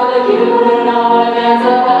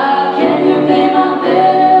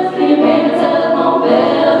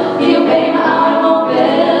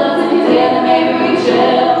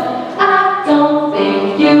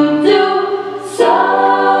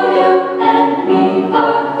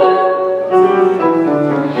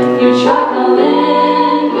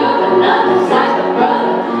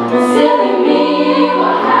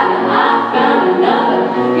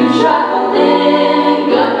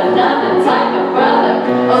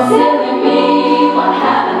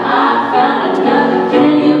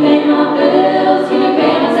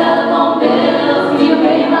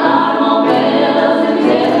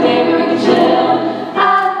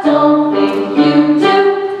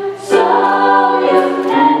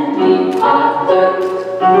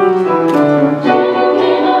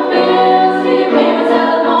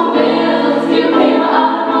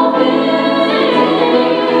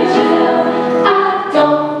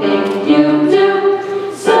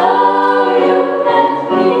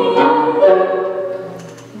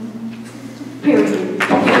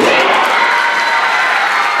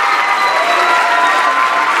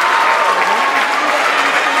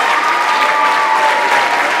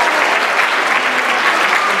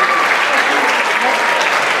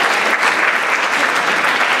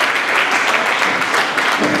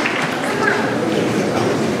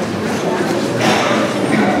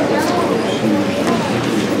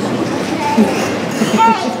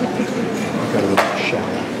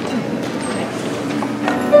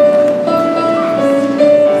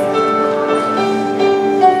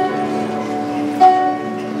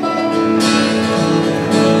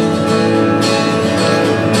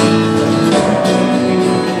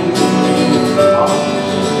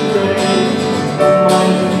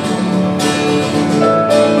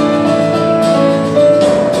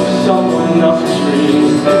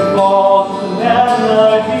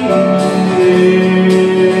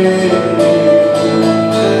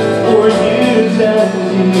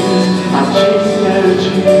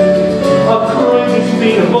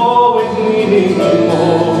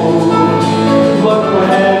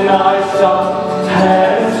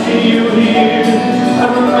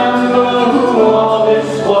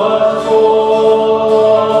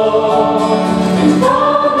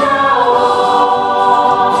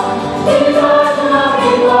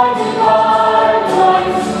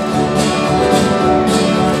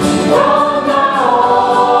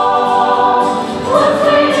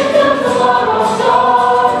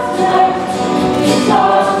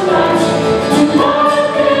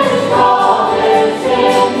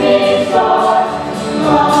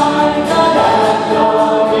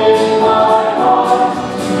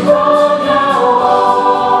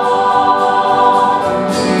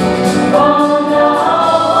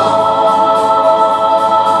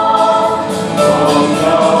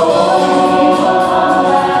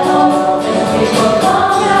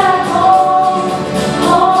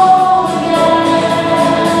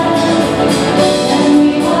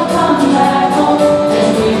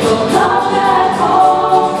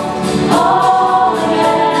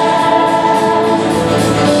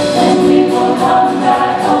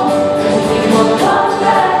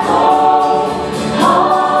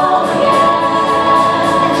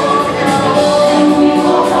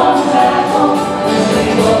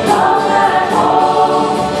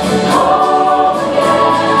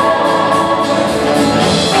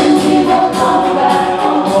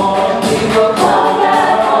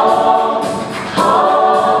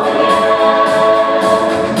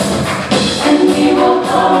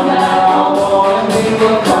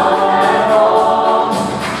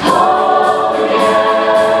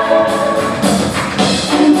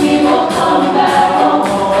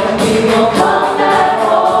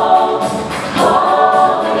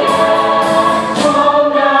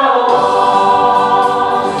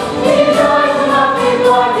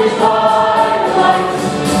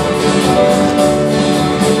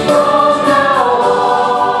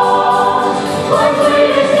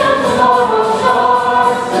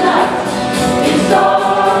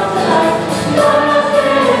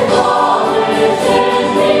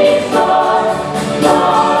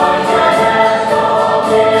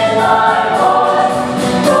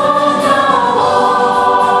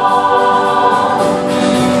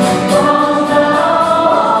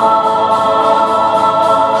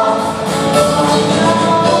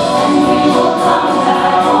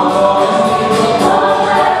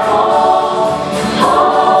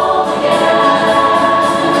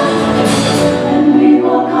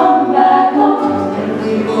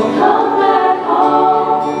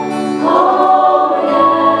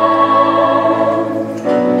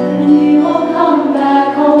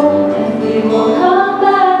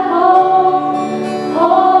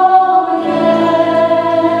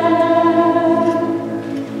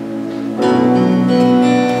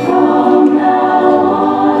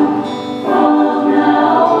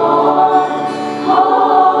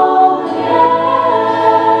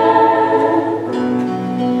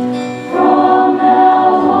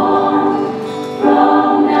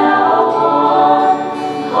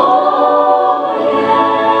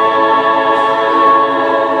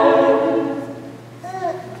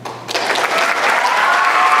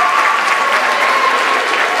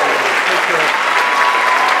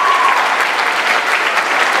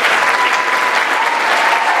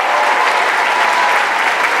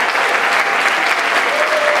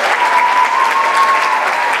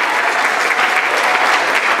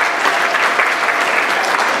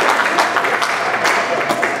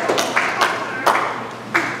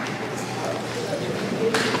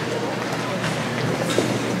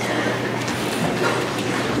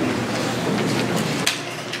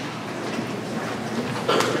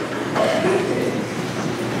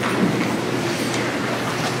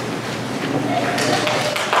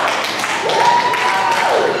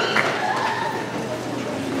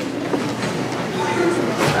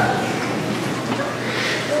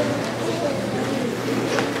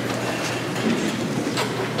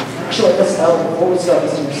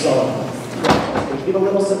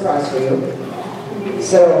 surprise for you.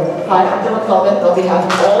 So, hi, I'm Dylan Feldman. On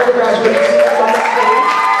behalf of all the graduates here on the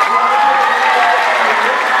stage,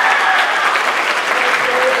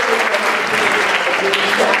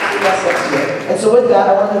 and so with that,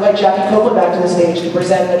 I want to invite Jackie Copeland back to the stage to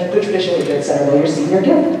present a good tradition we did at Centreville, your senior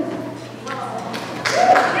gift.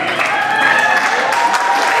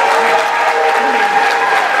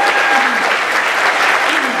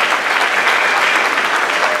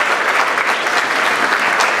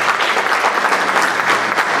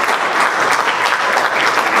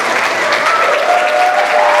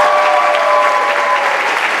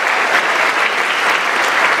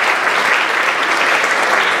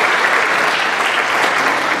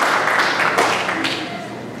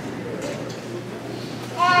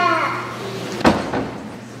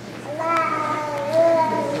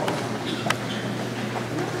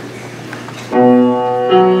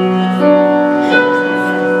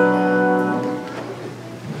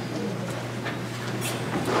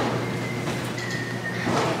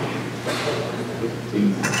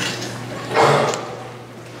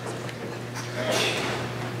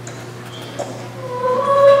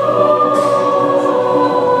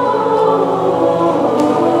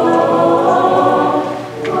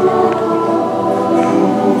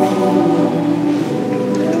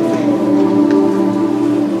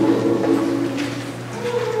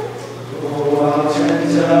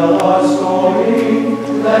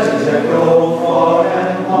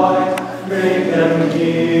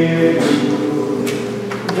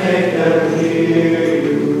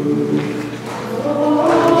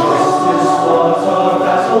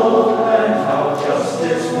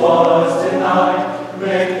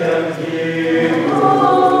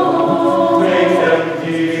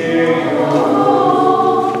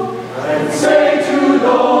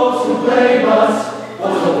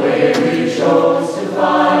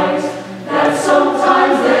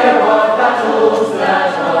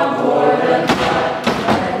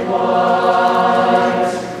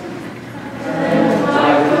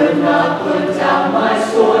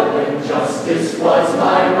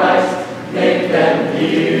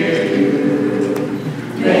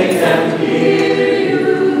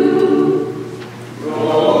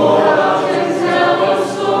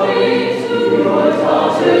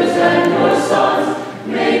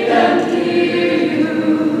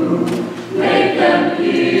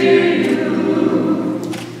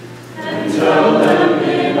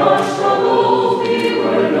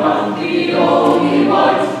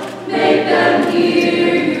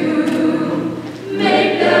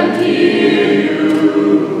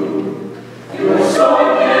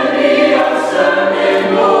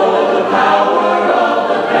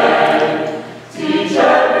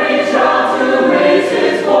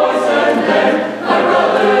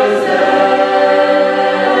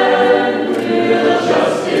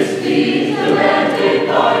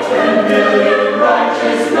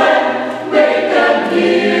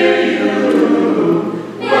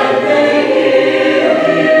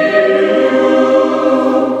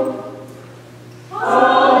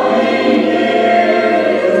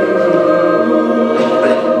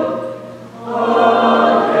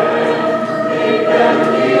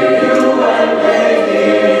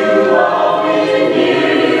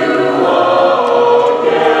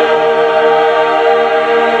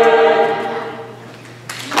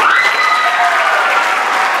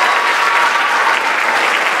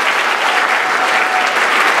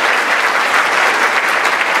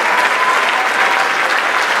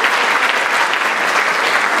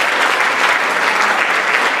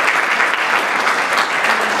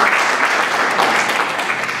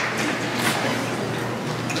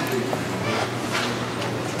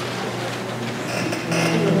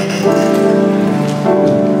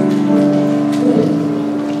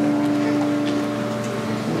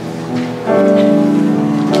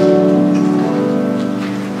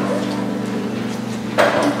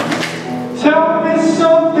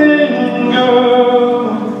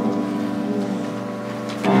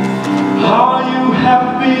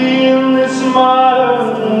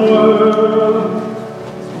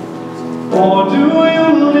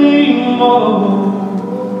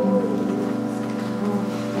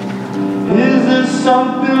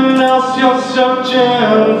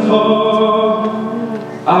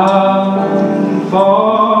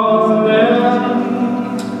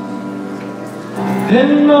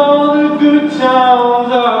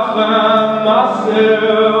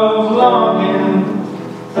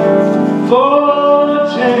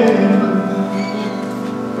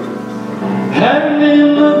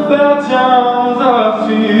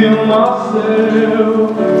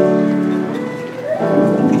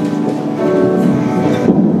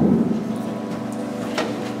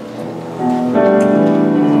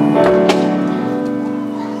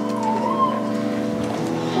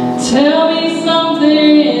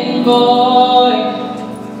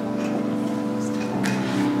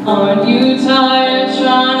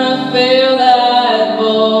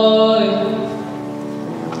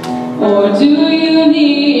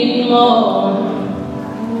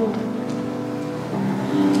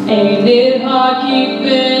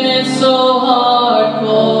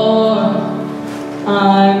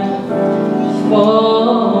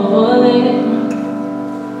 falling.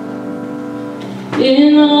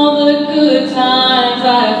 In all the good times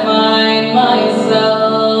I find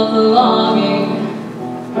myself longing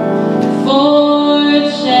for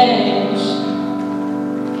change,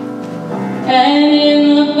 and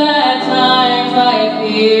in the bad times I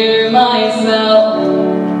fear myself.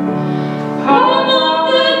 I'm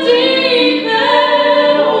off the deep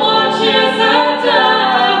end, watch as I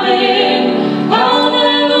dive in. I'll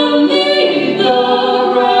never leave the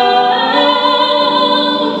ground.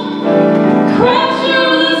 Crash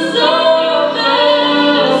through the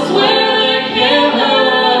surface where they can't hurt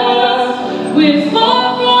us. We fall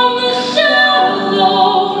from the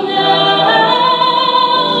shallow now.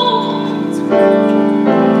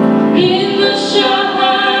 In the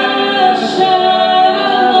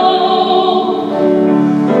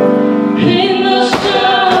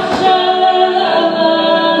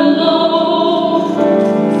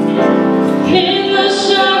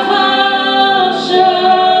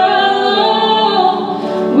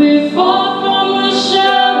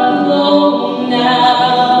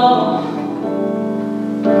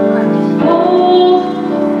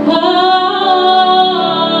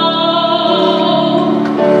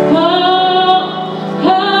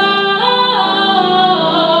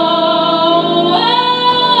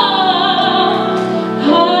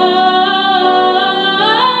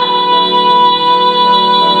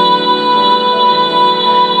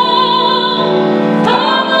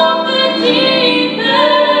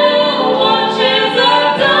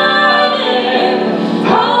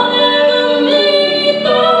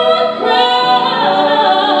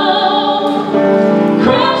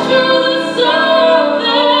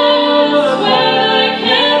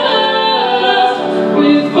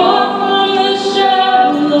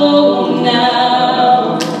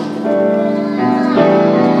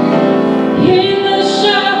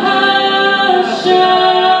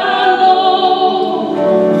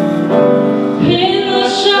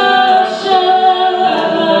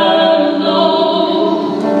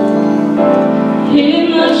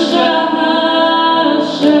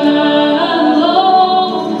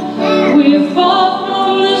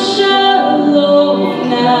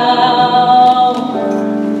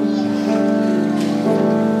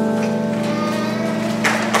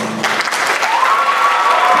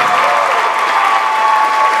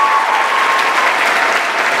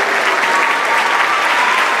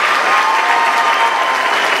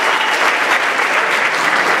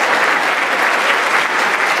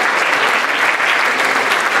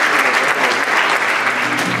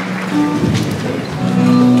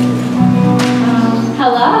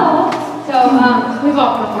we've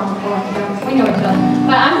all performed before, so we know each other.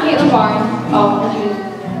 But I'm Caitlin Barnes. Oh,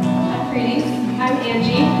 I'm Preeti. I'm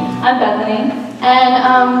Angie. I'm Bethany. And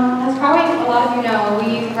as probably a lot of you know,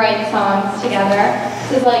 we write songs together.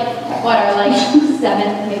 This is like, what, our like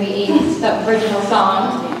 7th, maybe 8th original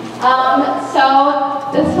song. So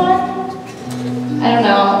this one, I don't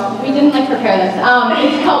know, we didn't like prepare this.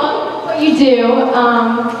 It's called What You Do.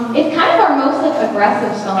 It's kind of our most like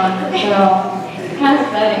aggressive song, so it's kind of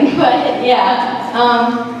exciting, but yeah.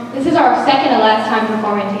 This is our second and last time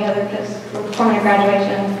performing together because we're performing at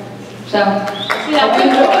graduation. So, see that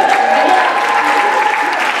good door?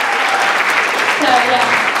 So yeah,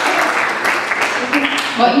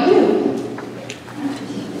 What You Do.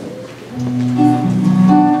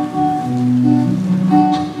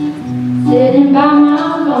 Sitting by my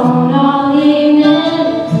phone all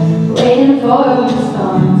evening, waiting for a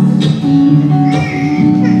response.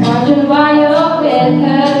 Wondering why you're with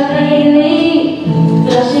her lately.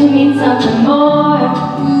 Does she mean something more?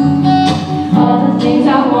 All the things I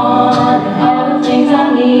want and all the things I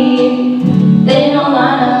need, they don't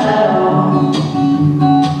line up at all.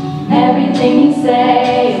 Everything you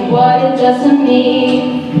say and what it does to me,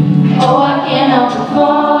 oh, I can't help but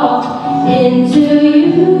fall into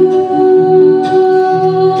you.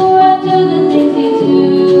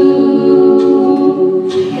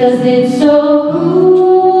 Cause it's so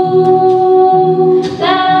cool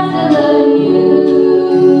that I'm still loving you.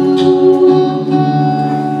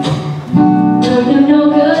 You'll do no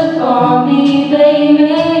good for me,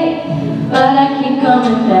 baby, but I keep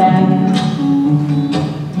coming back.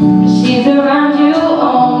 She's around you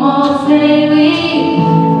almost daily.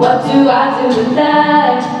 What do I do with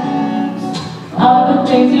that? All the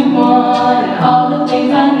things you want and all the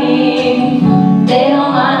things I need, they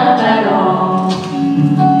don't line up at all.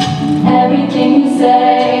 Everything you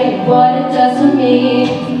say, what it does to me,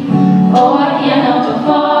 oh, I can't help but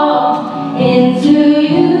fall into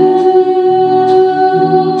you.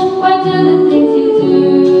 What do the things you do?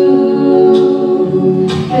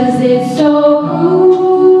 Cause it's so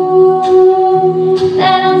cool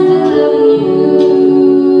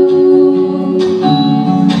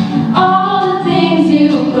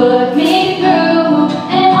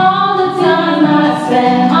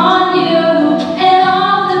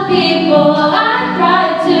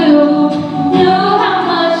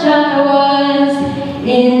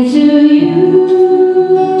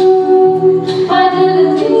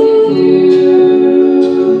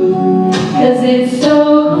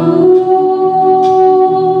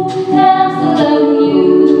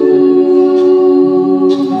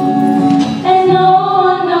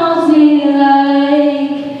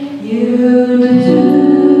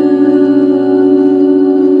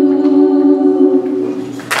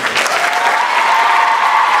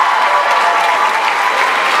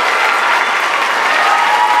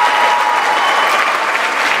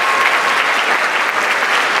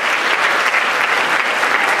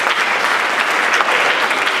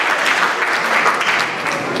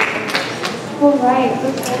All right.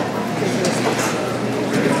 Okay.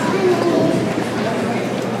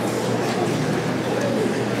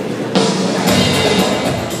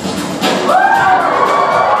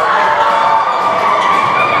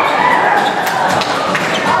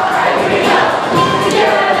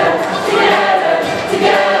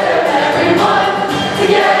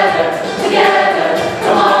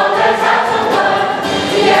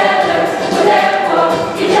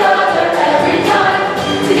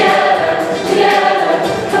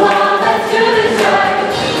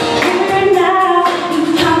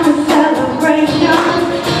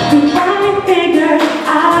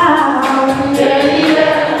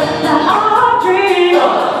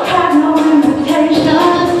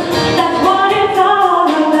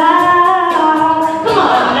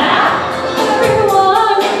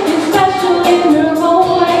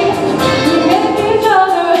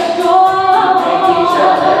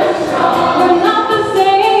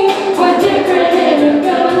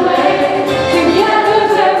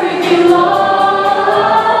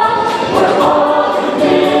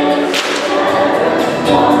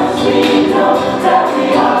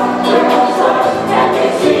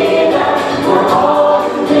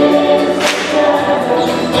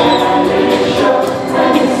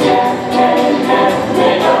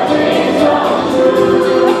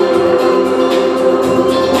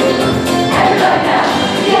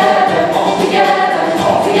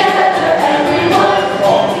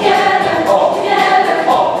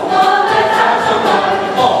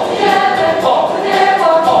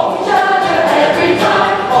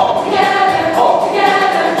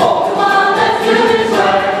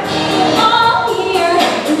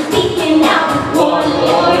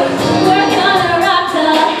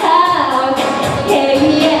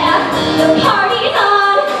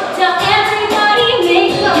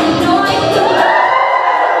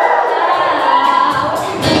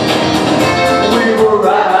 We were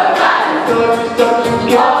right.